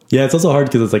 it's also hard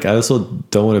because it's like, I also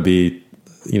don't want to be,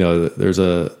 there's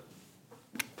a,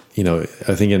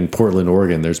 I think in Portland,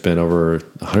 Oregon, there's been over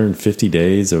 150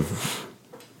 days of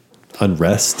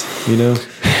unrest,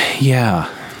 Yeah.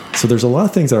 So there's a lot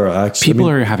of things that are actually... People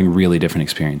are having really different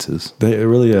experiences. It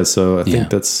really is. So I think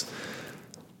that's...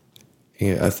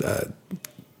 Yeah.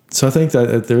 So I think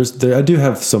that I do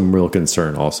have some real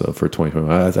concern also for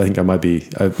 2021. I think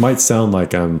I might sound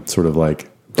like I'm sort of like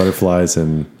butterflies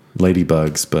and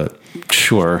ladybugs, but...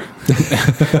 Sure.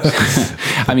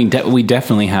 I mean, we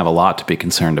definitely have a lot to be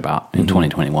concerned about in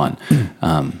 2021.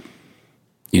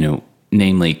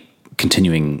 Namely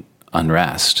continuing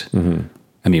unrest.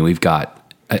 I mean, we've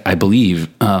got, I believe,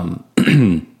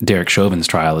 Derek Chauvin's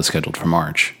trial is scheduled for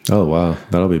March. Oh, wow.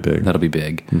 That'll be big. That'll be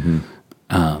big.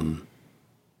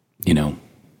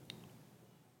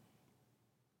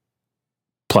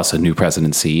 Plus a new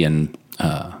presidency and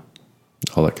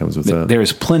all that comes with that.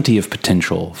 There's plenty of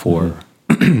potential for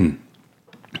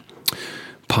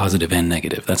positive and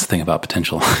negative. That's the thing about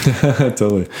potential.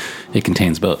 Totally. It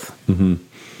contains both.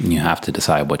 You have to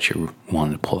decide what you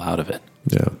want to pull out of it.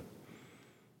 Yeah.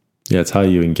 Yeah, it's how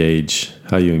you engage.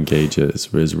 How you engage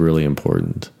is really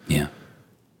important. Yeah.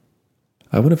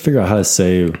 I want to figure out how to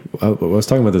say. I was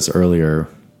talking about this earlier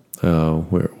when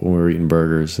we were eating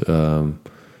burgers. I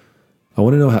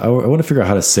want to know. I want to figure out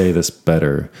how to say this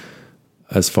better.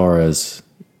 As far as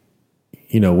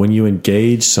when you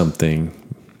engage something,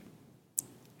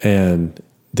 and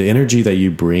the energy that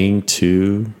you bring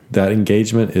to that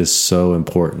engagement is so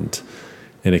important.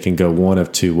 And it can go one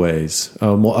of two ways.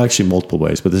 Actually, multiple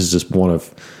ways, but this is just one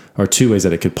of, or two ways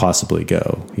that it could possibly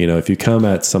go. If you come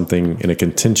at something in a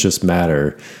contentious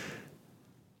matter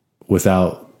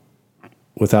without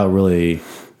really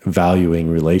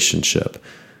valuing relationship,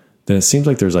 then it seems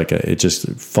like there's it just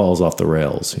falls off the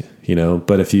rails,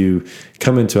 But if you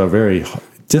come into a very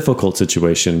difficult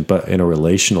situation, but in a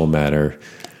relational manner,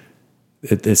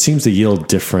 it seems to yield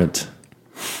different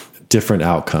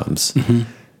outcomes.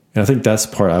 And I think that's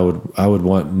the part I would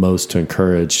want most to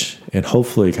encourage and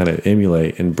hopefully kind of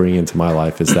emulate and bring into my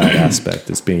life is that aspect,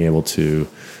 is being able to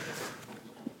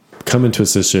come into a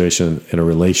situation in a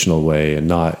relational way and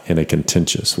not in a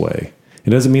contentious way. It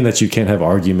doesn't mean that you can't have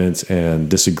arguments and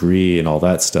disagree and all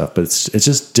that stuff, but it's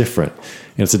just different,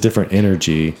 and it's a different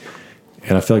energy.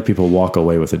 And I feel like people walk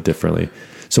away with it differently.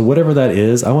 So whatever that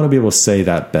is, I want to be able to say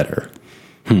that better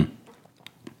and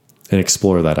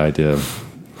explore that idea.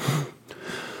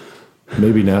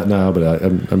 maybe not now, but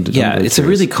I'm Yeah, very it's a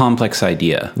curious. really complex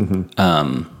idea.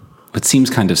 It seems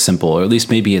kind of simple, or at least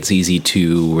maybe it's easy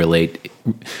to relate,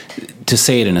 to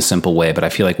say it in a simple way. But I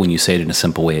feel like when you say it in a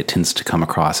simple way, it tends to come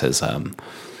across as,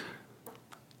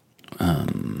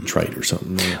 trite or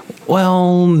something.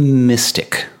 well,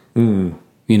 mystic. You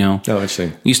know? Oh,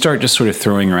 interesting. You start just sort of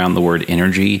throwing around the word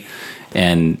energy,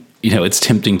 and, you know, it's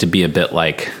tempting to be a bit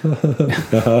like, okay,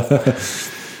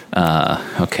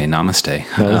 namaste.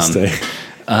 Namaste.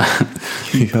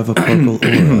 You have a purple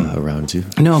aura around you.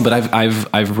 No, but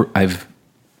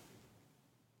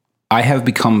I have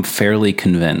become fairly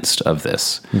convinced of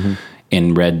this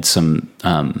and read some,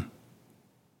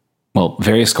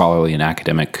 very scholarly and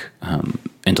academic,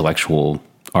 intellectual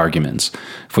arguments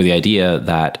for the idea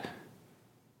that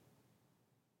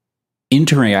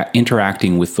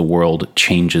interacting with the world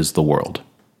changes the world.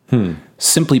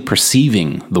 Simply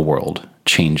perceiving the world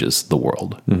changes the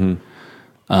world.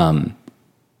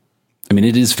 I mean,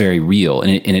 it is very real,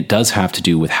 and it does have to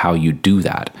do with how you do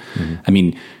that. I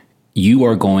mean, you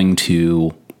are going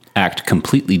to act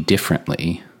completely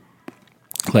differently.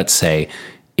 Let's say,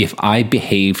 if I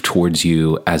behave towards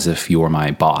you as if you're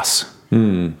my boss,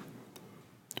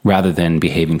 rather than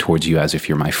behaving towards you as if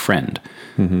you're my friend,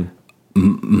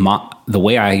 the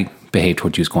way I behave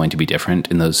towards you is going to be different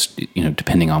in those, you know,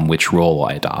 depending on which role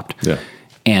I adopt. Yeah.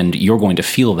 And you're going to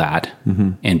feel that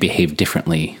and behave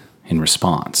differently in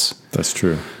response. That's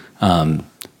true.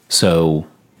 So,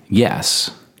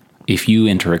 yes, if you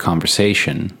enter a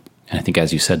conversation, and I think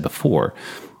as you said before,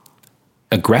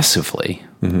 aggressively,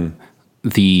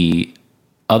 the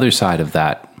other side of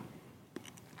that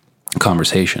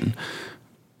conversation,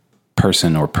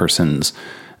 person or persons,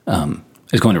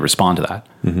 is going to respond to that.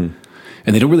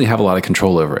 And they don't really have a lot of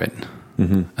control over it.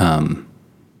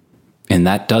 And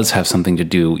that does have something to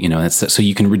do, you know, so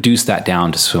you can reduce that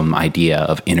down to some idea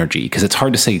of energy, because it's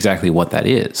hard to say exactly what that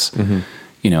is.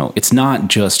 You know, it's not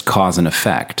just cause and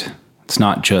effect. It's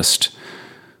not just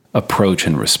approach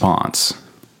and response.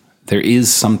 There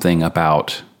is something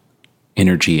about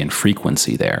energy and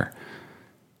frequency there.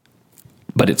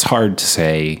 But it's hard to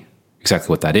say exactly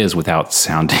what that is without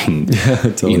sounding,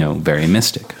 Totally. you know, very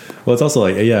mystic. Well, it's also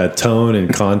like, tone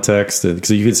and context.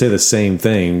 So you could say the same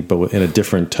thing, but in a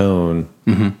different tone.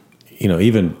 You know,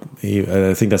 I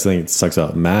think that's the thing that sucks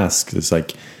out masks. It's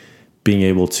like being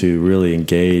able to really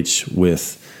engage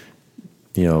with,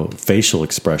 you know, facial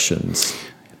expressions.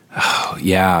 Oh,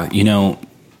 yeah. You know,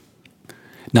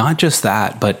 not just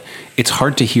that, but it's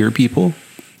hard to hear people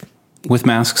with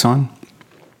masks on.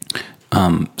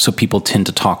 So people tend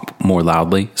to talk more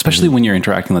loudly, especially when you're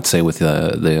interacting, let's say, with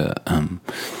the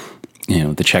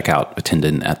checkout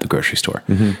attendant at the grocery store.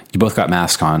 You both got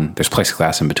masks on. There's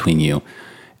plexiglass in between you,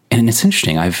 and it's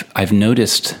interesting. I've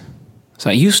noticed. So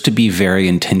I used to be very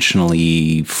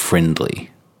intentionally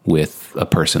friendly with a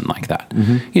person like that.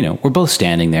 You know, we're both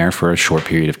standing there for a short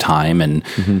period of time, and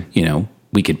you know,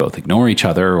 we could both ignore each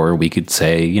other, or we could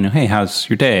say, you know, hey, how's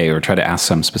your day? Or try to ask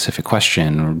some specific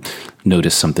question or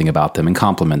notice something about them and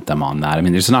compliment them on that. I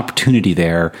mean, there's an opportunity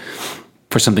there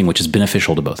for something which is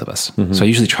beneficial to both of us. So I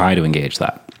usually try to engage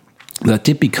that. That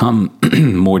did become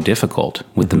more difficult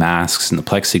with the masks and the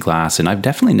plexiglass. And I've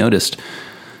definitely noticed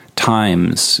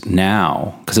times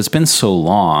now, because it's been so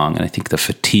long, and I think the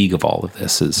fatigue of all of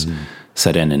this is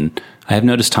set in. And I have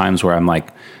noticed times where I'm like,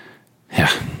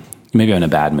 yeah, maybe I'm in a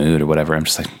bad mood or whatever. I'm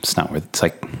just like, it's not worth it. It's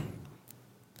like,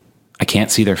 I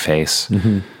can't see their face.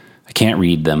 I can't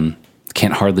read them. I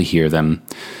can't hardly hear them.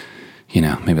 You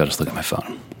know, maybe I'll just look at my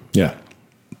phone. Yeah.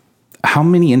 How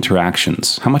many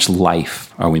interactions, how much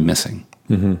life are we missing?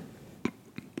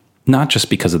 Not just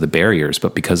because of the barriers,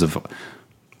 but because of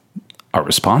our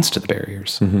response to the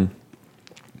barriers.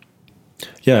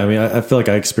 Yeah, I mean, I feel like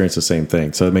I experience the same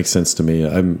thing, so it makes sense to me.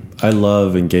 I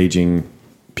love engaging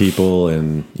people,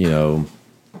 and you know,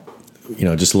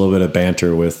 just a little bit of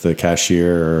banter with the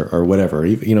cashier or whatever.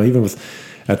 Even with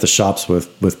at the shops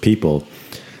with people.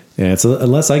 And so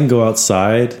unless I can go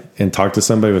outside and talk to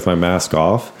somebody with my mask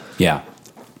off, Yeah.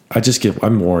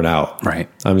 I'm worn out. Right.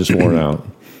 I'm just worn out.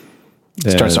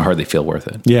 It starts to hardly feel worth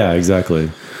it. Yeah, exactly.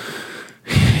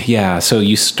 Yeah. So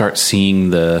you start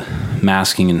seeing the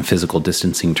masking and physical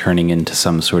distancing turning into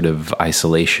some sort of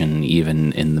isolation,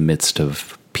 even in the midst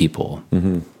of people.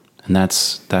 And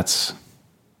that's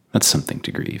something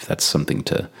to grieve. That's something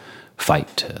to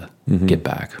fight to get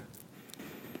back.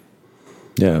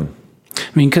 Yeah.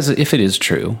 I mean, because if it is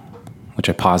true, which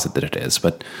I posit that it is,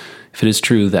 but if it is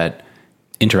true that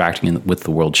interacting with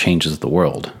the world changes the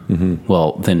world,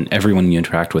 well, then everyone you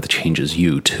interact with changes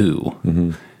you too.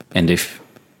 And if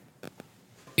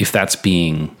that's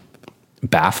being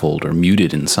baffled or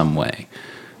muted in some way.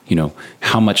 You know,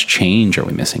 how much change are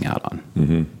we missing out on?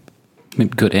 I mean,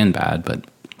 good and bad, but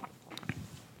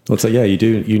well, it's like, yeah,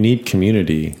 you need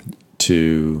community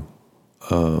to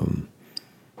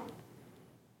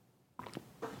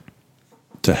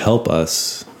help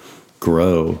us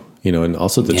grow, you know, and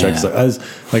also to check. I was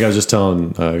just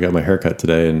telling, I got my haircut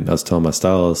today, and I was telling my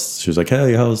stylist, she was like,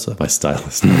 "Hey, how's my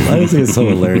stylist?" I just think it's so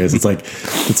hilarious. It's like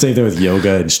the same thing with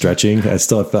yoga and stretching. I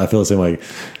feel the same, like,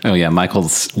 oh yeah, Michael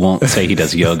won't say he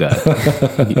does yoga.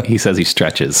 he says he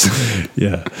stretches.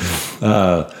 Yeah.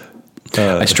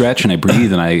 I stretch and I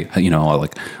breathe, and I'll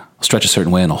stretch a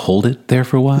certain way and I'll hold it there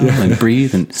for a while and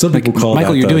breathe. And some people call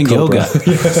Michael, that you're doing Cobra. yoga.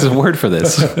 There's a word for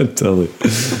this. Totally.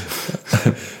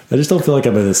 I just don't feel like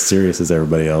I'm as serious as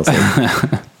everybody else.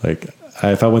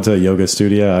 If I went to a yoga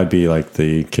studio, I'd be like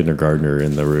the kindergartner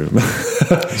in the room.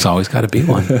 It's always got to be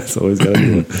one. It's always got to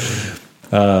be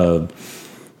one.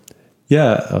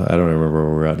 Yeah, I don't remember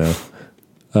where we're at now.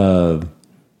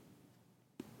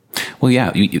 Well,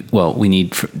 yeah. We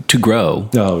need to grow.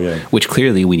 Oh, yeah. Which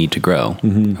clearly we need to grow. I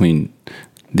mean,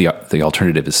 the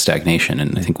alternative is stagnation,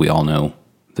 and I think we all know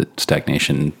that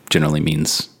stagnation generally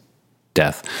means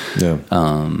death. Yeah.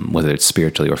 Whether it's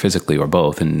spiritually or physically or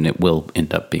both, and it will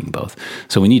end up being both.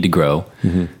 So we need to grow.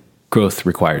 Growth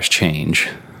requires change,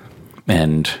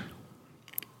 and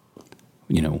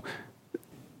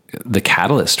the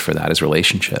catalyst for that is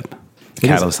relationship. The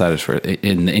catalyst that is for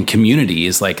in community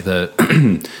is like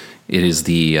it is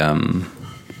the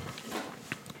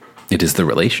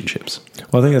relationships.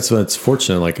 Well, I think that's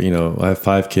fortunate. Like, I have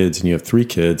 5 kids and you have 3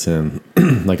 kids, and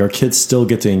like our kids still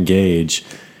get to engage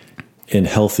in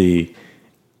healthy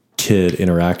kid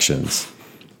interactions,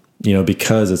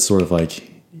 because it's sort of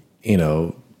like, I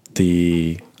don't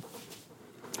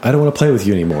want to play with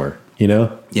you anymore,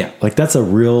 Yeah. Like that's a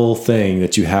real thing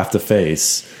that you have to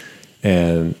face.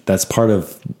 And that's part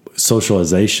of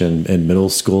socialization in middle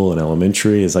school and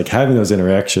elementary, is like having those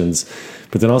interactions,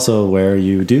 but then also where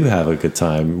you do have a good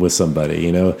time with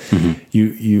somebody,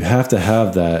 you have to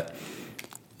have that,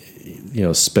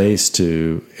 space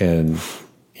to, and,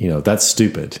 that's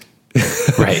stupid.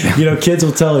 Right. Kids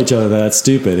will tell each other that's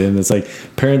stupid. And it's like,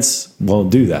 parents won't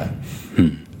do that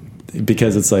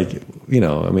because it's like,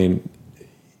 I mean,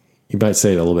 you might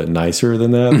say it a little bit nicer than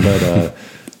that,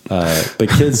 but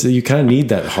kids, you kind of need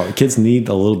that. Kids need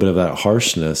a little bit of that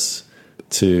harshness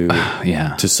to kind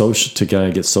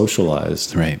of get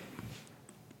socialized. Right.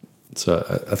 So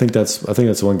I think that's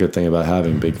one good thing about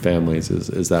having big families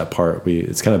is that part.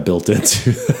 It's kind of built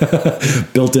into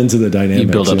the dynamic. You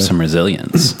build up some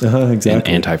resilience, exactly, and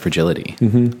anti-fragility.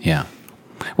 Yeah.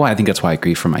 Well, I think that's why I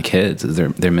grieve for my kids. Is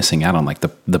they're missing out on like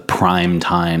the prime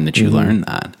time that you learn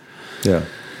that. Yeah.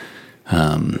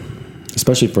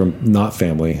 Especially from not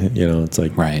family, it's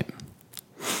like, right.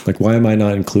 Like, why am I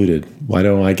not included? Why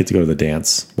don't I get to go to the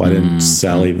dance? Why didn't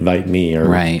Sally invite me? Or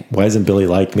right. Why doesn't Billy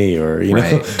like me? Or,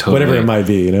 totally. Whatever it might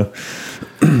be,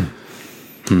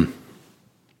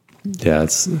 Yeah,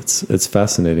 it's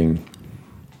fascinating.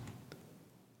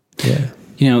 Yeah.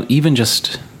 Even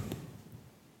just,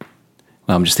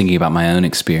 I'm just thinking about my own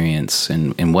experience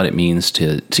and what it means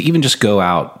to even just go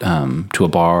out to a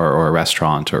bar or a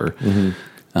restaurant or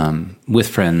with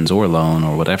friends or alone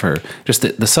or whatever. Just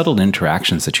the subtle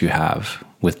interactions that you have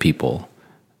with people,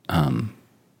 the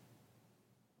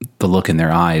look in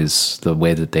their eyes, the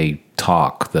way that they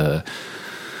talk, the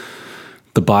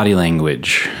body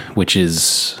language, which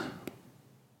is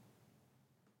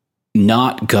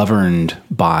not governed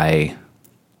by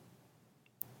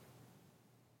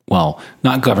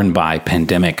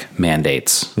pandemic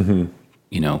mandates,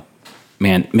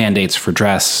 mandates for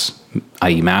dress,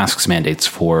 i.e. masks, mandates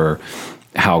for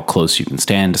how close you can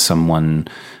stand to someone.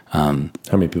 How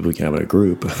many people you can have in a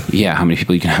group. Yeah, how many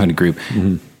people you can have in a group.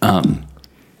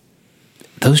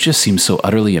 Those just seem so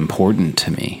utterly important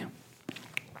to me,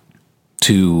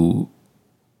 to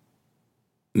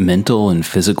mental and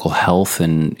physical health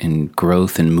and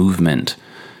growth and movement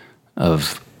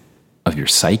of your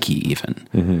psyche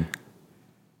even.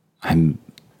 I'm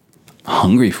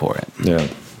hungry for it. Yeah.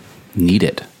 Need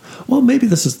it. Well, maybe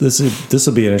this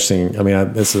will be interesting. I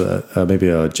mean, this is maybe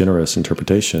a generous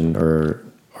interpretation or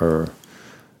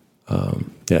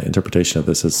interpretation of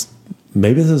this is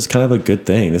maybe this is kind of a good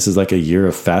thing. This is like a year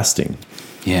of fasting.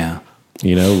 Yeah.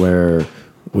 Where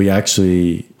we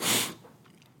actually,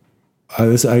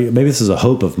 maybe this is a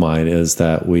hope of mine, is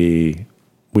that we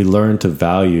learn to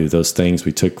value those things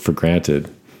we took for granted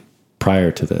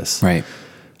prior to this. Right.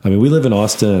 I mean, we live in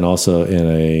Austin and also in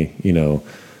a,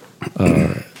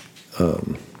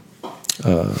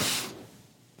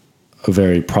 a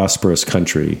very prosperous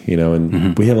country, you know,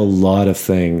 and we have a lot of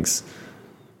things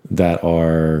that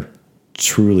are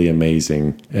truly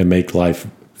amazing and make life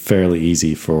fairly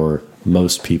easy for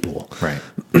most people. Right.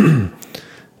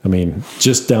 I mean,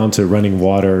 just down to running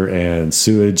water and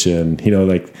sewage and, you know,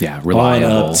 like reliable.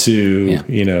 on up to,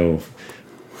 you know,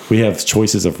 we have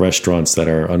choices of restaurants that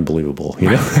are unbelievable, you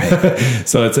know? Right.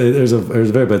 So there's a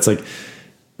very, but it's like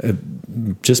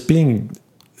just being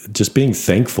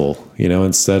thankful, you know,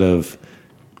 instead of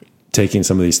taking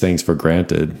some of these things for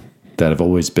granted that have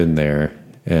always been there.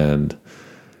 And,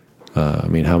 I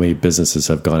mean, how many businesses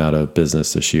have gone out of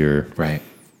business this year? Right.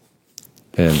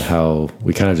 And how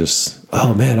we kind of just,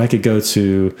 oh man, I could go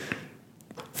to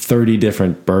 30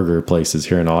 different burger places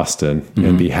here in Austin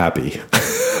and be happy.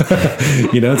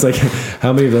 You know, it's like,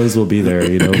 how many of those will be there,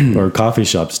 you know, or coffee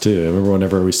shops too. I remember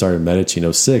whenever we started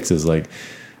Medicino 6 is like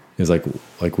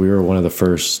we were one of the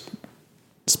first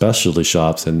specialty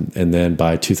shops. And then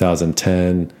by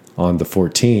 2010 on the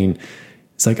 14,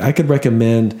 it's like, I could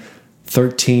recommend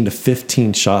 13 to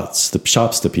 15 shops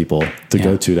to people to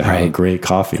go to have a great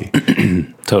coffee.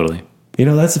 Totally. You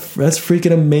know, that's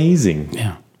freaking amazing.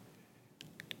 Yeah.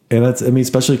 And that's, I mean,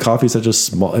 especially coffee is such a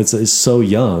small, it's so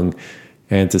young,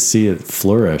 and to see it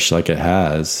flourish like it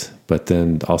has, but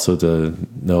then also to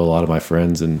know a lot of my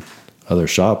friends in other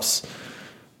shops,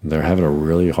 they're having a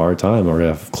really hard time or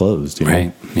have closed, you know?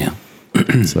 Right. Yeah.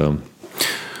 So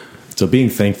being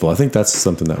thankful, I think that's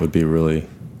something that would be really.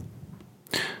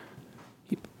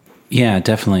 Yeah,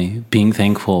 definitely. Being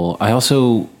thankful. I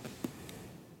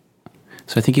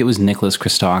think it was Nicholas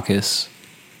Christakis,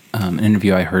 an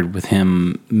interview I heard with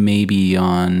him, maybe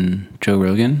on Joe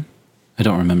Rogan. I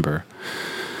don't remember.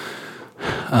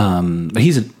 But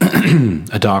he's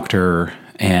a doctor,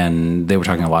 and they were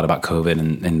talking a lot about COVID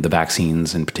and the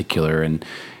vaccines in particular. And,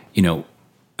 you know,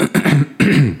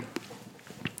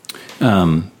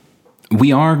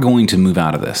 we are going to move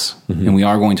out of this, and we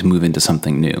are going to move into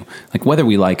something new, like whether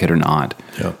we like it or not,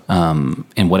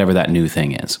 and whatever that new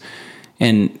thing is.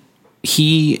 And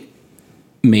he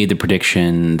made the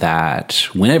prediction that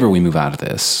whenever we move out of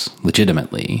this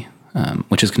legitimately,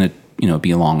 which is going to, you know,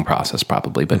 be a long process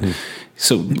probably, but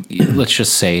so let's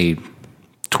just say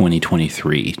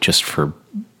 2023, just for,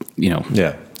 you know,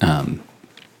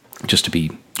 just to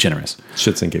be generous.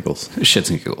 Shits and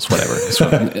giggles, whatever.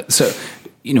 So,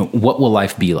 you know, what will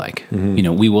life be like? You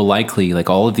know, we will likely, like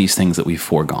all of these things that we've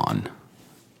foregone,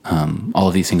 all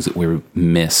of these things that we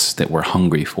miss, that we're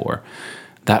hungry for,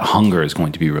 that hunger is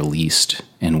going to be released,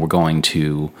 and we're going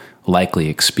to likely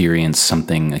experience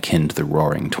something akin to the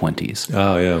Roaring 20s.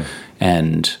 Oh, yeah.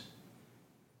 And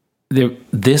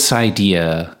this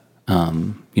idea,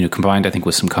 you know, combined, I think,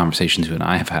 with some conversations you and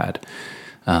I have had,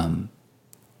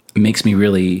 makes me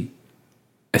really,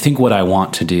 I think what I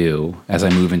want to do as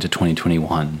I move into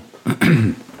 2021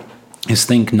 is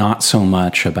think not so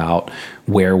much about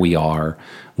where we are,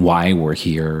 why we're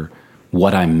here,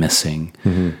 what I'm missing,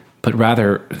 but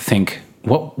rather think,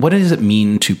 what does it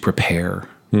mean to prepare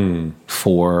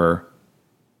for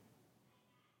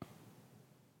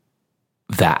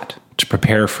that, to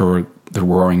prepare for the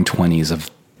Roaring 20s of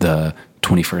the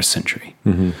 21st century?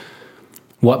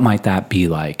 What might that be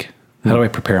like? How do I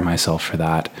prepare myself for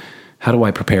that? How do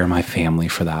I prepare my family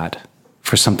for that,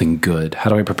 for something good? How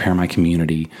do I prepare my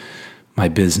community, my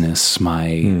business,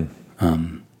 my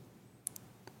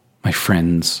my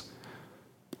friends?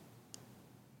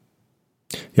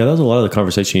 Yeah, that was a lot of the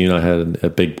conversation you and I had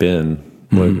at Big Ben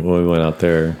when we went out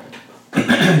there.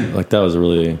 Like that was a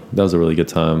really good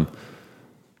time.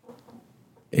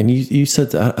 And you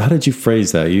said, how did you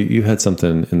phrase that? You had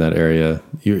something in that area.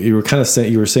 You were kind of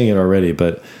saying, you were saying it already,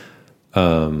 but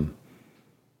oh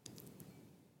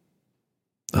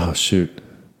shoot,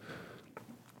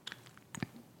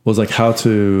 was like how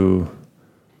to.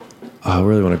 Oh, I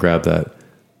really want to grab that.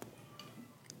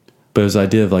 But it was the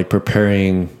idea of like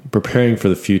preparing for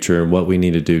the future and what we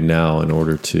need to do now in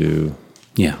order to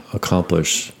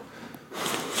accomplish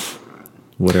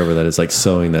whatever that is, like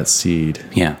sowing that seed.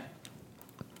 Yeah.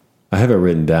 I have it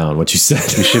written down what you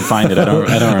said. You should find it. I don't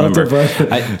remember.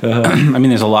 I mean,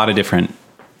 there's a lot of different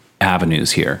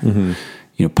avenues here. You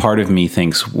know, part of me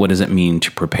thinks, what does it mean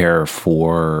to prepare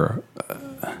for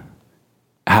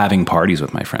having parties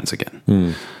with my friends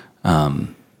again?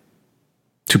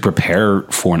 To prepare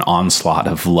for an onslaught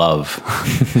of love,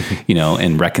 you know,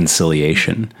 and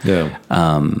reconciliation. Yeah.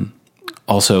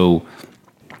 Also,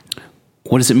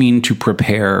 what does it mean to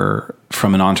prepare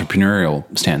from an entrepreneurial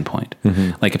standpoint?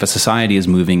 Like if a society is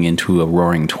moving into a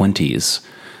Roaring 20s,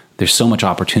 there's so much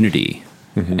opportunity.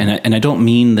 And I don't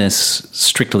mean this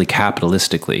strictly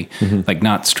capitalistically, like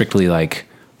not strictly like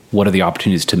what are the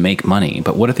opportunities to make money,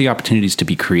 but what are the opportunities to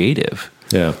be creative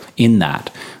Yeah. in that?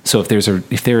 So if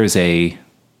there is a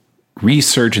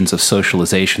resurgence of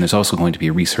socialization, there's also going to be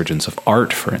a resurgence of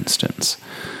art, for instance.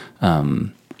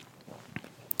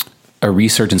 A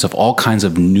resurgence of all kinds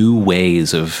of new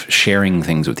ways of sharing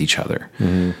things with each other.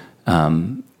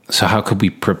 So how could we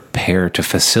prepare to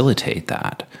facilitate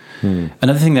that?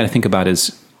 Another thing that I think about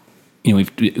is, you know,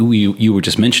 you were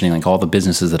just mentioning like all the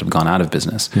businesses that have gone out of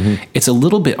business. It's a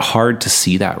little bit hard to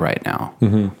see that right now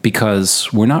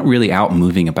because we're not really out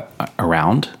moving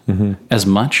around as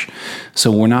much.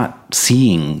 So we're not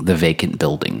seeing the vacant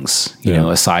buildings, you know,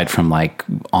 aside from like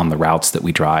on the routes that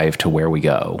we drive to where we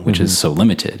go, which is so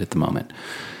limited at the moment.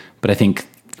 But I think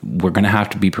we're going to have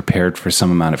to be prepared for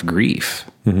some amount of grief,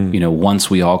 you know, once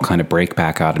we all kind of break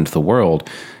back out into the world,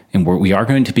 and we are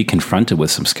going to be confronted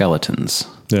with some skeletons.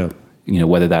 Yeah. You know,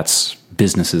 whether that's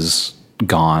businesses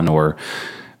gone or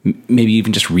maybe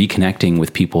even just reconnecting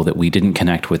with people that we didn't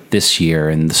connect with this year,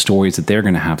 and the stories that they're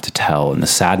going to have to tell, and the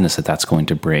sadness that that's going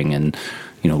to bring, and,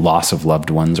 you know, loss of loved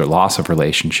ones or loss of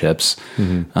relationships.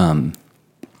 So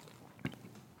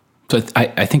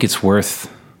I think it's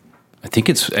worth,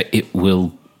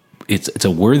 it's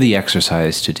a worthy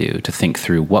exercise to do, to think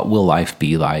through what will life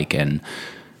be like, and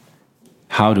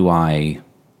how do I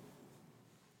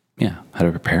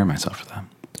prepare myself for that.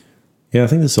 Yeah, I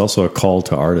think this is also a call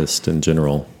to artists in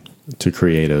general, to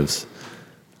creatives.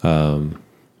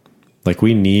 Like,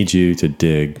 we need you to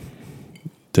dig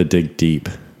deep,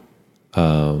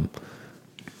 to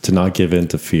not give in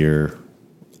to fear.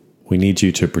 We need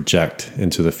you to project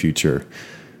into the future.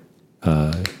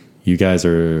 You guys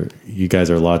are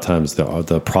a lot of times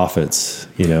the prophets,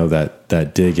 you know,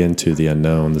 that dig into the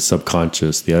unknown, the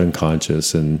subconscious, the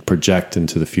unconscious, and project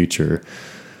into the future.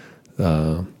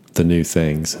 The new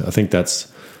things. I think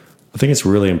it's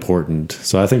really important.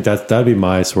 So I think that'd be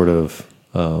my sort of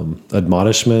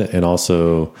admonishment and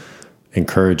also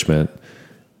encouragement,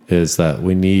 is that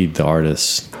we need the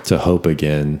artists to hope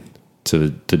again, to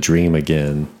dream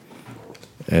again,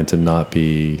 and to not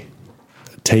be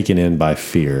taken in by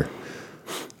fear.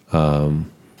 I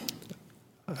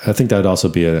think that would also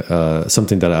be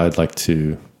something that I'd like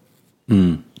to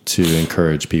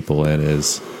encourage people in,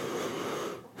 is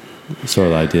sort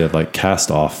of the idea of like cast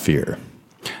off fear.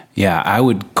 Yeah, I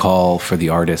would call for the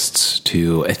artists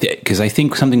to, because I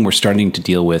think something we're starting to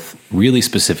deal with really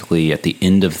specifically at the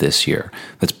end of this year,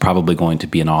 that's probably going to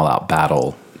be an all-out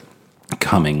battle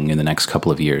coming in the next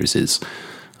couple of years, is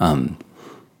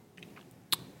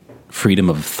freedom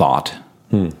of thought,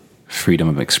 freedom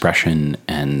of expression,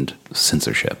 and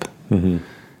censorship.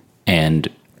 And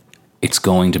it's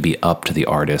going to be up to the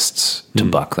artists to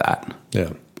buck that. Yeah.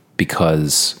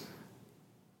 Because...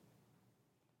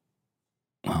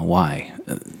 well, why?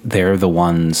 They're the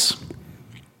ones...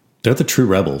 They're the true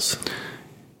rebels.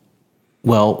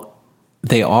 Well,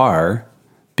 they are,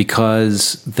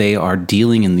 because they are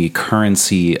dealing in the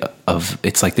currency of...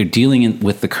 It's like they're dealing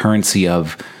with the currency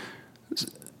of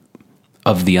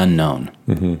the unknown.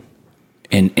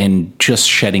 And just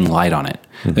shedding light on it.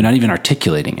 They're not even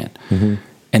articulating it.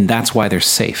 And that's why they're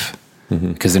safe.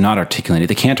 Because they're not articulating it.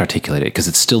 They can't articulate it because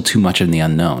it's still too much in the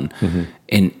unknown.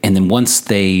 And then once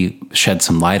they shed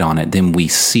some light on it, then we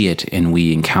see it and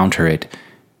we encounter it,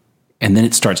 and then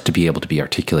it starts to be able to be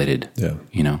articulated. Yeah.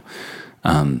 You know?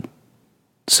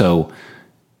 So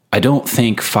I don't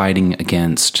think fighting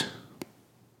against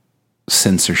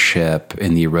censorship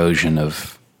and the erosion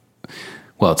of,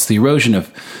 well, it's the erosion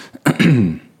of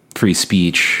free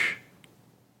speech,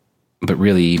 but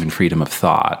really even freedom of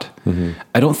thought.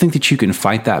 I don't think that you can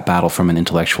fight that battle from an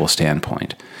intellectual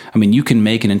standpoint. I mean, you can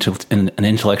make an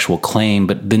intellectual claim,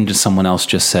 but then just someone else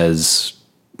just says,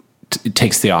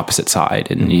 takes the opposite side,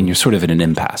 and you're sort of in an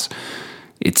impasse.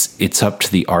 It's up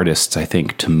to the artists, I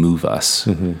think, to move us.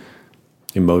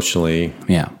 Emotionally.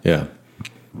 Yeah. Yeah.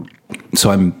 So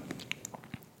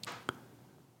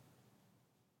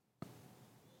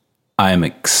I'm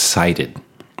excited,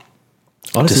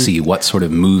 honestly, to see what sort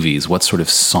of movies, what sort of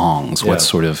songs, what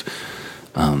sort of...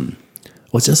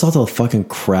 What's just all the fucking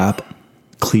crap,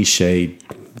 cliche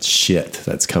shit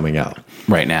that's coming out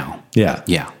right now. Yeah.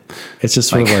 Yeah. It's just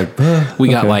sort of like... we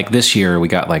got like, this year, we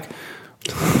got like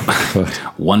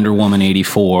Wonder Woman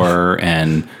 84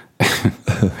 and,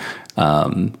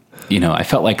 you know, I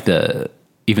felt like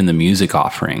even the music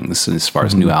offerings as far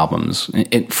as new albums,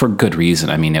 for good reason.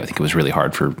 I mean, I think it was really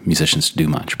hard for musicians to do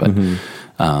much, but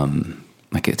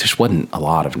like it just wasn't a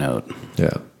lot of note.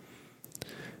 Yeah.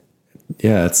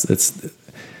 Yeah.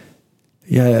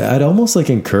 Yeah. I'd almost like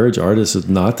encourage artists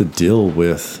not to deal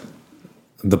with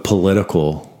the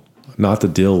political, not to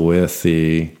deal with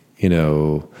the, you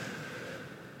know,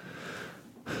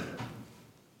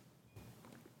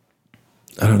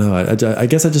 I don't know. I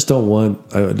guess I just don't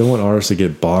want artists to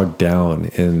get bogged down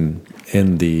in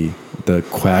the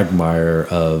quagmire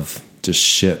of just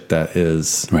shit that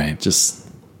is Right. just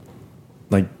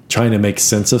like trying to make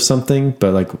sense of something.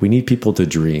 But like, we need people to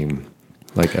dream.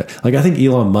 Like I think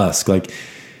Elon Musk, like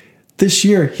this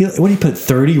year, he put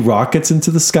 30 rockets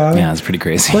into the sky. Yeah, it's pretty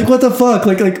crazy. Like, what the fuck?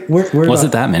 Like where Was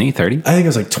it that many? 30? I think it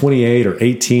was like 28 or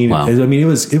 18. Wow. I mean, it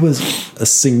was a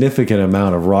significant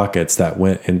amount of rockets that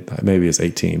went in. Maybe it's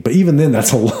 18, but even then,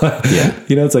 that's a lot. Yeah.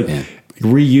 You know, it's like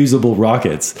reusable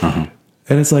rockets, Uh-huh.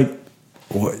 and it's like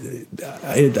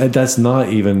that's not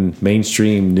even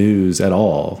mainstream news at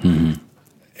all. Mm-hmm.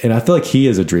 And I feel like he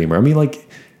is a dreamer. I mean, like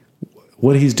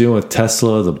what he's doing with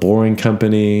Tesla, the Boring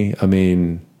Company. I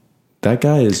mean, that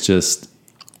guy is just.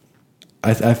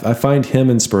 I find him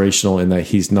inspirational in that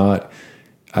he's not.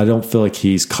 I don't feel like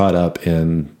he's caught up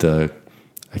in the.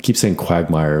 I keep saying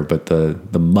quagmire, but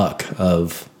the muck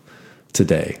of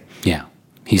today. Yeah.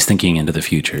 He's thinking into the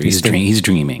future. He's dreaming.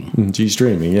 He's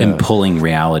dreaming, yeah. And pulling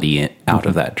reality out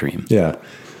of that dream. Yeah.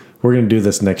 We're going to do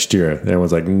this next year. And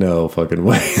everyone's like, no fucking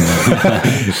way.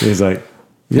 He's like,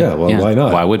 yeah, well, why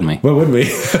not? Why wouldn't we? Why wouldn't we?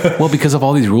 Well, because of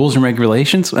all these rules and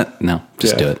regulations? No,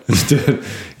 just do it. Just do it.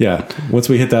 Yeah. Once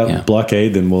we hit that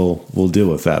blockade, then we'll deal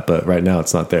with that. But right now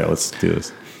it's not there. Let's do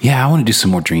this. Yeah, I want to do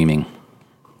some more dreaming.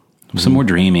 Some more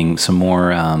dreaming, some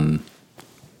more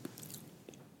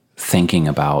thinking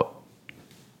about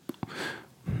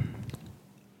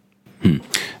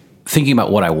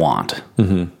what I want.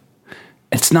 Mm-hmm.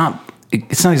 It's not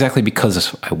exactly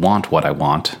because I want what I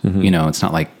want. Mm-hmm. You know, it's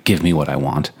not like give me what I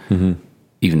want. Mm-hmm.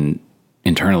 Even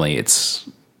internally, it's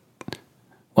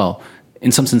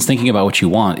in some sense, thinking about what you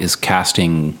want is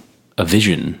casting a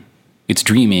vision. It's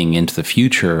dreaming into the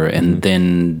future, and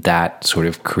then that sort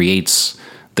of creates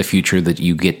the future that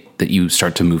you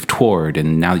start to move toward.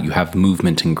 And now that you have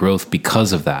movement and growth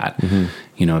because of that,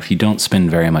 you know, if you don't spend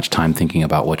very much time thinking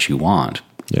about what you want,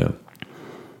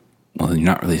 well, then you're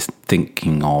not really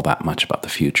thinking all that much about the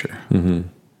future. Mm-hmm.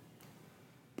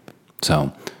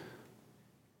 So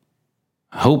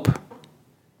I hope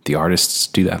the artists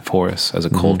do that for us as a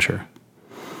culture.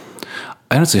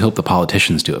 I honestly hope the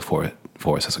politicians do it for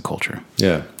us as a culture.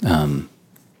 Yeah.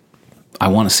 I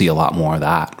want to see a lot more of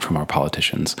that from our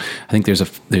politicians. I think there's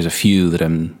a few that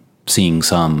I'm seeing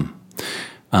some.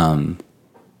 I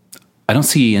don't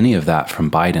see any of that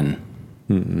from Biden,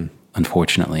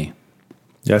 unfortunately.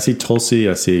 Yeah, I see Tulsi.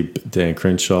 I see Dan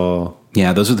Crenshaw.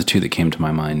 Yeah, those are the two that came to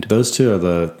my mind. Those two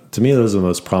are to me, those are the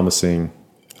most promising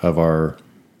of our.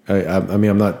 I mean,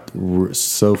 I'm not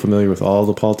so familiar with all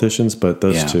the politicians, but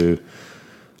those two,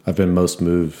 I've been most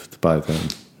moved by them.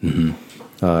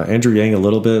 Mm-hmm. Andrew Yang a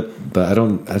little bit, but I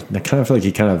kind of feel like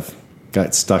he kind of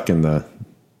got stuck in the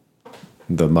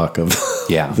muck of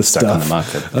the stuck stuff. In the muck.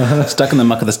 Stuck in the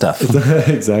muck of the stuff.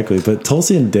 Exactly. But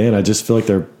Tulsi and Dan, I just feel like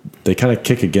they kind of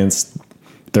kick against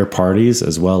their parties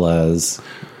as well as,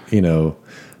 you know,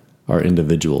 our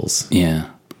individuals. Yeah.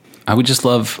 I would just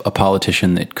love a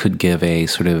politician that could give a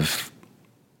sort of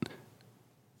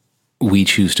we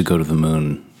choose to go to the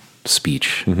moon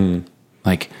speech. Mm-hmm.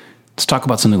 Like, let's talk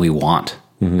about something we want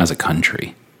as a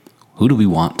country. Who do we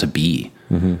want to be?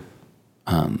 Mm-hmm.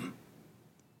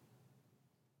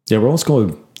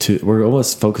 We're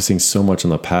almost focusing so much on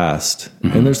the past.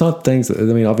 Mm-hmm. And there's not things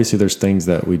obviously there's things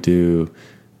that we do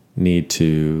need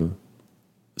to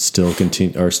still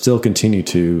continue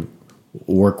to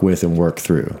work with and work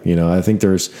through. You know, I think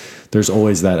there's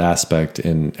always that aspect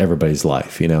in everybody's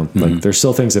life, you know, like there's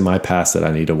still things in my past that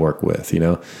I need to work with, you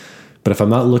know, but if I'm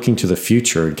not looking to the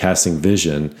future and casting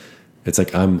vision, it's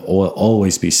like I'm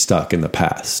always be stuck in the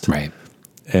past. Right.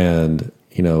 And,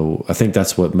 you know, I think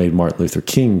that's what made Martin Luther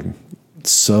King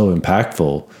so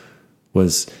impactful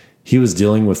was he was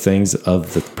dealing with things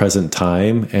of the present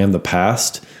time and the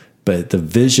past, but the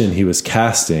vision he was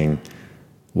casting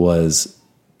was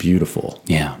beautiful.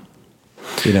 Yeah.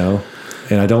 You know,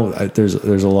 and there's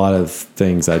a lot of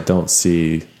things I don't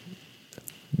see.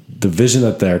 The vision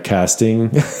that they're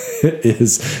casting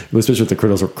is, especially with the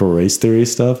critical race theory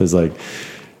stuff, is like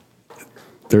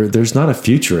there's not a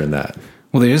future in that.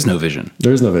 Well, there is no vision.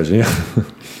 There is no vision. Yeah.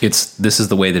 This is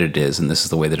the way that it is, and this is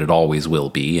the way that it always will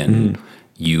be, and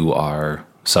you are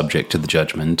subject to the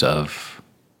judgment of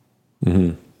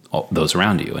all those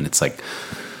around you. And it's like,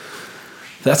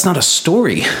 that's not a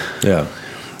story. Yeah.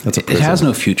 That's a prison. It has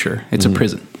no future. It's a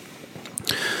prison.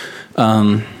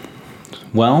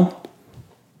 Well,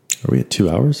 are we at 2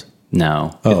 hours?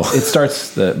 No. Oh. It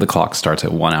starts, the clock starts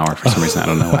at 1 hour for some reason. I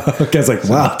don't know why. Okay, I was like,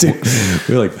 wow, dude.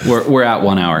 We're at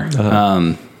 1 hour.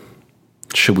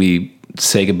 Should we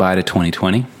say goodbye to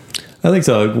 2020? I think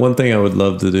so. One thing I would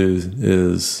love to do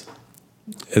is,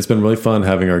 it's been really fun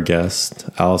having our guest,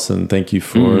 Allison. Thank you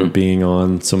for being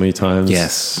on so many times.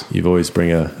 Yes. You've always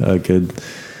bring a good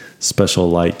special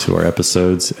light to our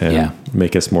episodes and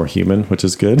make us more human, which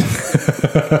is good.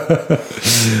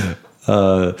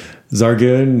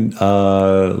 Zargun,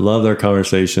 love our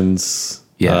conversations.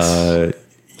 Yes.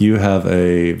 You have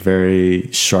a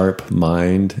very sharp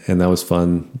mind, and that was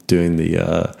fun doing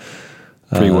the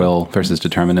free will versus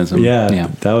determinism. Yeah,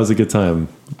 that was a good time.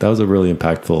 That was a really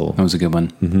impactful. That was a good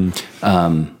one.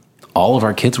 Mm-hmm. All of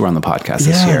our kids were on the podcast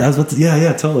this year.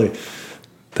 Yeah, totally.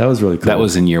 That was really cool. That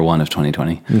was in year 1 of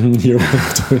 2020. Mm-hmm. Year 1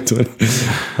 of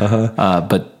 2020.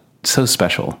 But so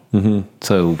special. Mm-hmm.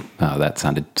 So that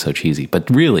sounded so cheesy, but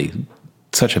really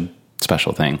such a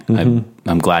special thing. Mm-hmm.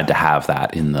 I'm glad to have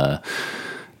that in the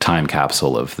time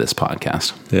capsule of this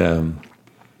podcast. Yeah.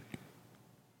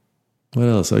 What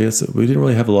else? I guess we didn't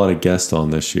really have a lot of guests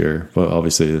on this year, but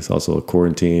obviously it's also a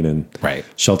quarantine and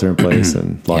shelter in place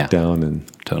and lockdown and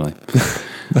totally.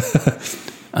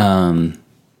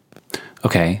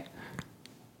 Okay.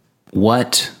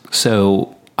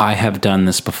 So I have done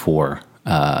this before,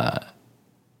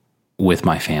 with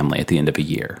my family at the end of a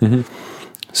year. Mm-hmm.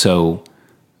 So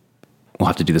we'll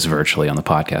have to do this virtually on the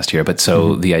podcast here, but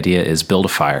the idea is build a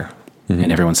fire. Mm-hmm.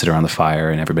 And everyone sit around the fire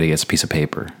and everybody gets a piece of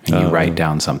paper and you write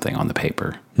down something on the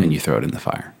paper and you throw it in the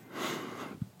fire.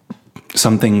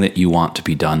 Something that you want to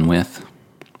be done with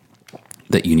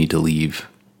that you need to leave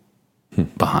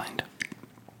behind.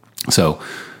 So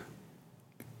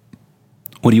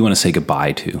what do you want to say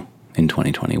goodbye to in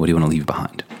 2020? What do you want to leave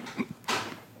behind?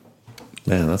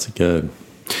 Man, that's a good.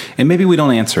 And maybe we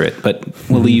don't answer it, but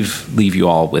we'll leave you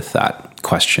all with that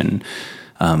question.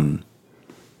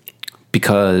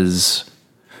 Because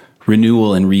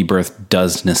renewal and rebirth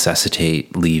does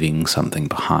necessitate leaving something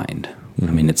behind. Mm-hmm.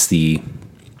 I mean,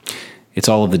 it's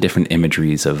all of the different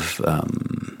imageries of,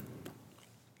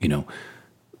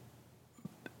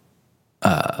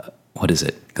 what is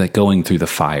it? Like going through the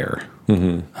fire,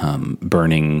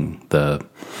 burning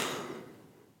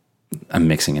I'm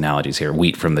mixing analogies here,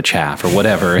 wheat from the chaff or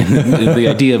whatever. And the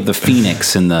idea of the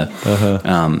phoenix and the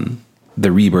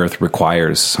rebirth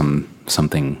requires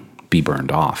something be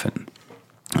burned off.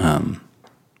 And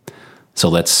so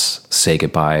let's say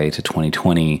goodbye to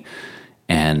 2020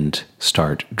 and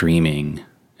start dreaming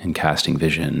and casting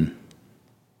vision,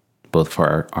 both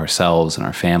for ourselves and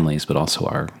our families, but also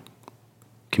our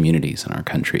communities and our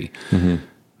country,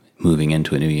 moving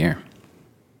into a new year.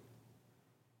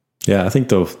 Yeah, I think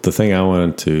the thing I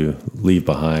wanted to leave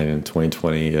behind in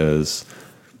 2020 is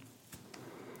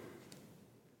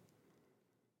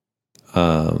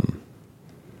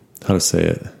how to say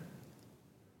it.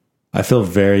 I feel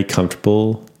very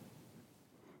comfortable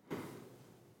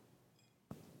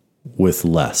with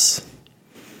less.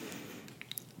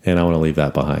 And I want to leave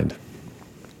that behind.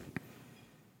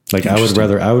 Like I feel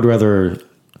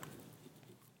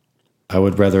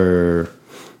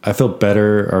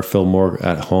better or feel more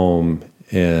at home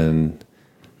in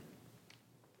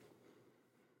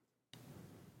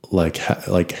like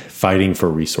fighting for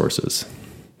resources.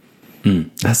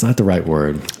 That's not the right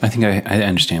word. I think I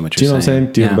understand what you're saying. Do you know what I'm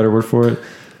saying? Do you have a better word for it?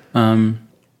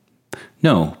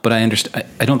 No, but I understand.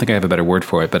 I don't think I have a better word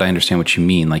for it, but I understand what you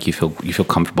mean. Like you feel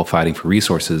comfortable fighting for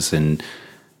resources and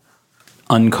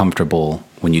uncomfortable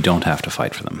when you don't have to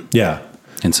fight for them. Yeah.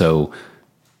 And so,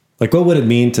 like, what would it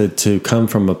mean to come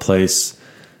from a place?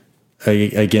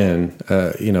 Again,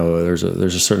 there's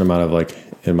a certain amount of like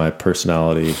in my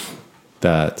personality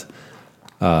that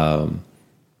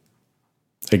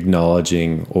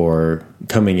acknowledging or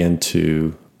coming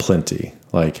into plenty.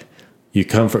 Like you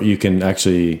can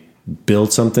actually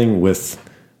build something with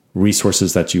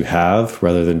resources that you have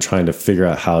rather than trying to figure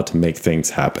out how to make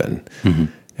things happen. Mm-hmm.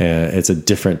 And it's a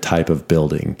different type of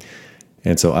building.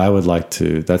 And so I would like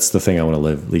to, that's the thing I want to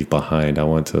leave behind. I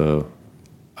want to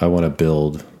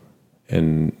build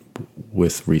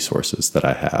with resources that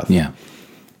I have. Yeah.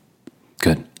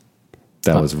 Good.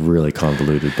 That was really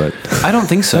convoluted, but I don't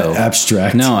think so.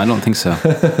 Abstract. No, I don't think so.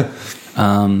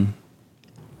 I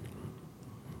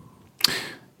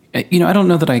don't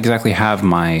know that I exactly have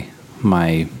my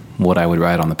what I would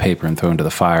write on the paper and throw into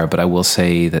the fire, but I will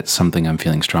say that something I'm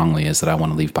feeling strongly is that I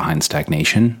want to leave behind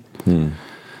stagnation. And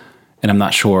I'm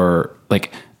not sure,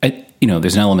 like,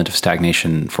 there's an element of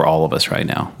stagnation for all of us right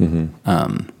now. Mm-hmm.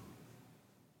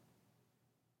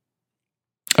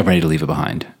 I'm ready to leave it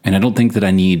behind. And I don't think that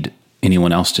I need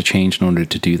anyone else to change in order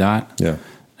to do that. Yeah.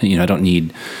 I don't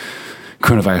need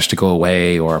coronavirus to go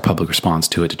away or a public response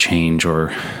to it to change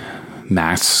or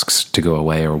masks to go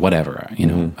away or whatever. You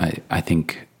know, I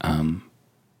think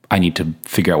I need to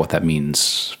figure out what that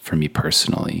means for me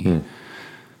personally,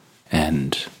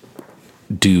 and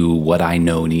do what I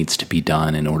know needs to be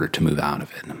done in order to move out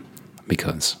of it,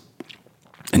 because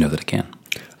I know that I can.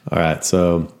 All right,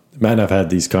 so Matt and I've had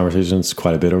these conversations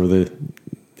quite a bit over the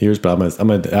years, but I'm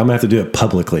gonna have to do it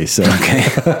publicly. So Okay.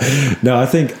 No, I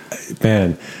think,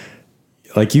 man,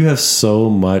 like you have so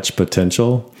much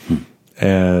potential,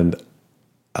 and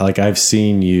like I've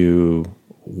seen you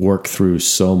work through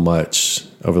so much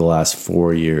over the last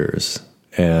 4 years,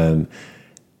 and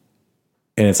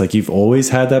it's like you've always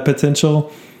had that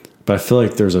potential, but I feel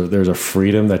like there's a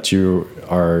freedom that you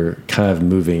are kind of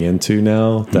moving into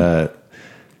now, that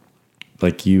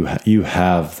like you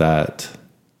have that,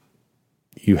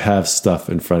 you have stuff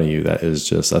in front of you that is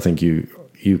just, I think you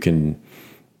can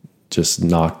just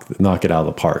knock it out of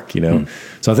the park, you know?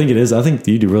 So I think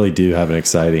you really do have an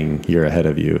exciting year ahead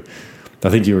of you. I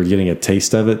think you were getting a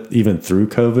taste of it even through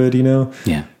COVID, you know?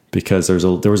 Yeah. Because there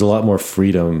was a lot more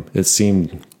freedom, it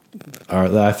seemed,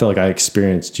 that I felt like I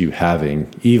experienced you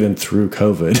having even through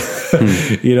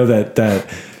COVID. You know,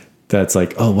 that's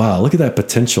like, oh wow, look at that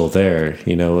potential there,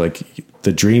 you know, like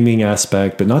the dreaming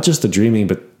aspect, but not just the dreaming,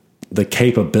 but the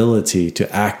capability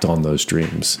to act on those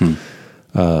dreams.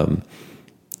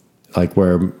 Like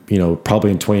where, you know,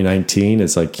 probably in 2019,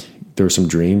 it's like there were some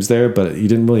dreams there, but you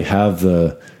didn't really have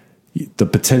the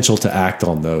potential to act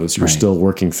on those. You're still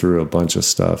working through a bunch of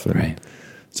stuff. And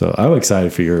so I'm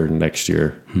excited for your next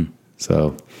year.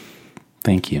 So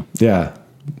thank you. Yeah.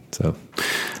 So,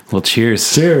 well,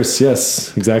 cheers. Cheers.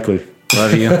 Yes, exactly.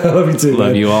 Love you. Love you too.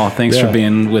 Love man. you all. Thanks for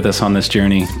being with us on this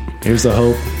journey. Here's the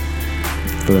hope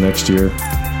for the next year.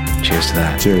 Cheers to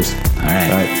that. Cheers. All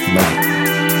right. All right. Bye.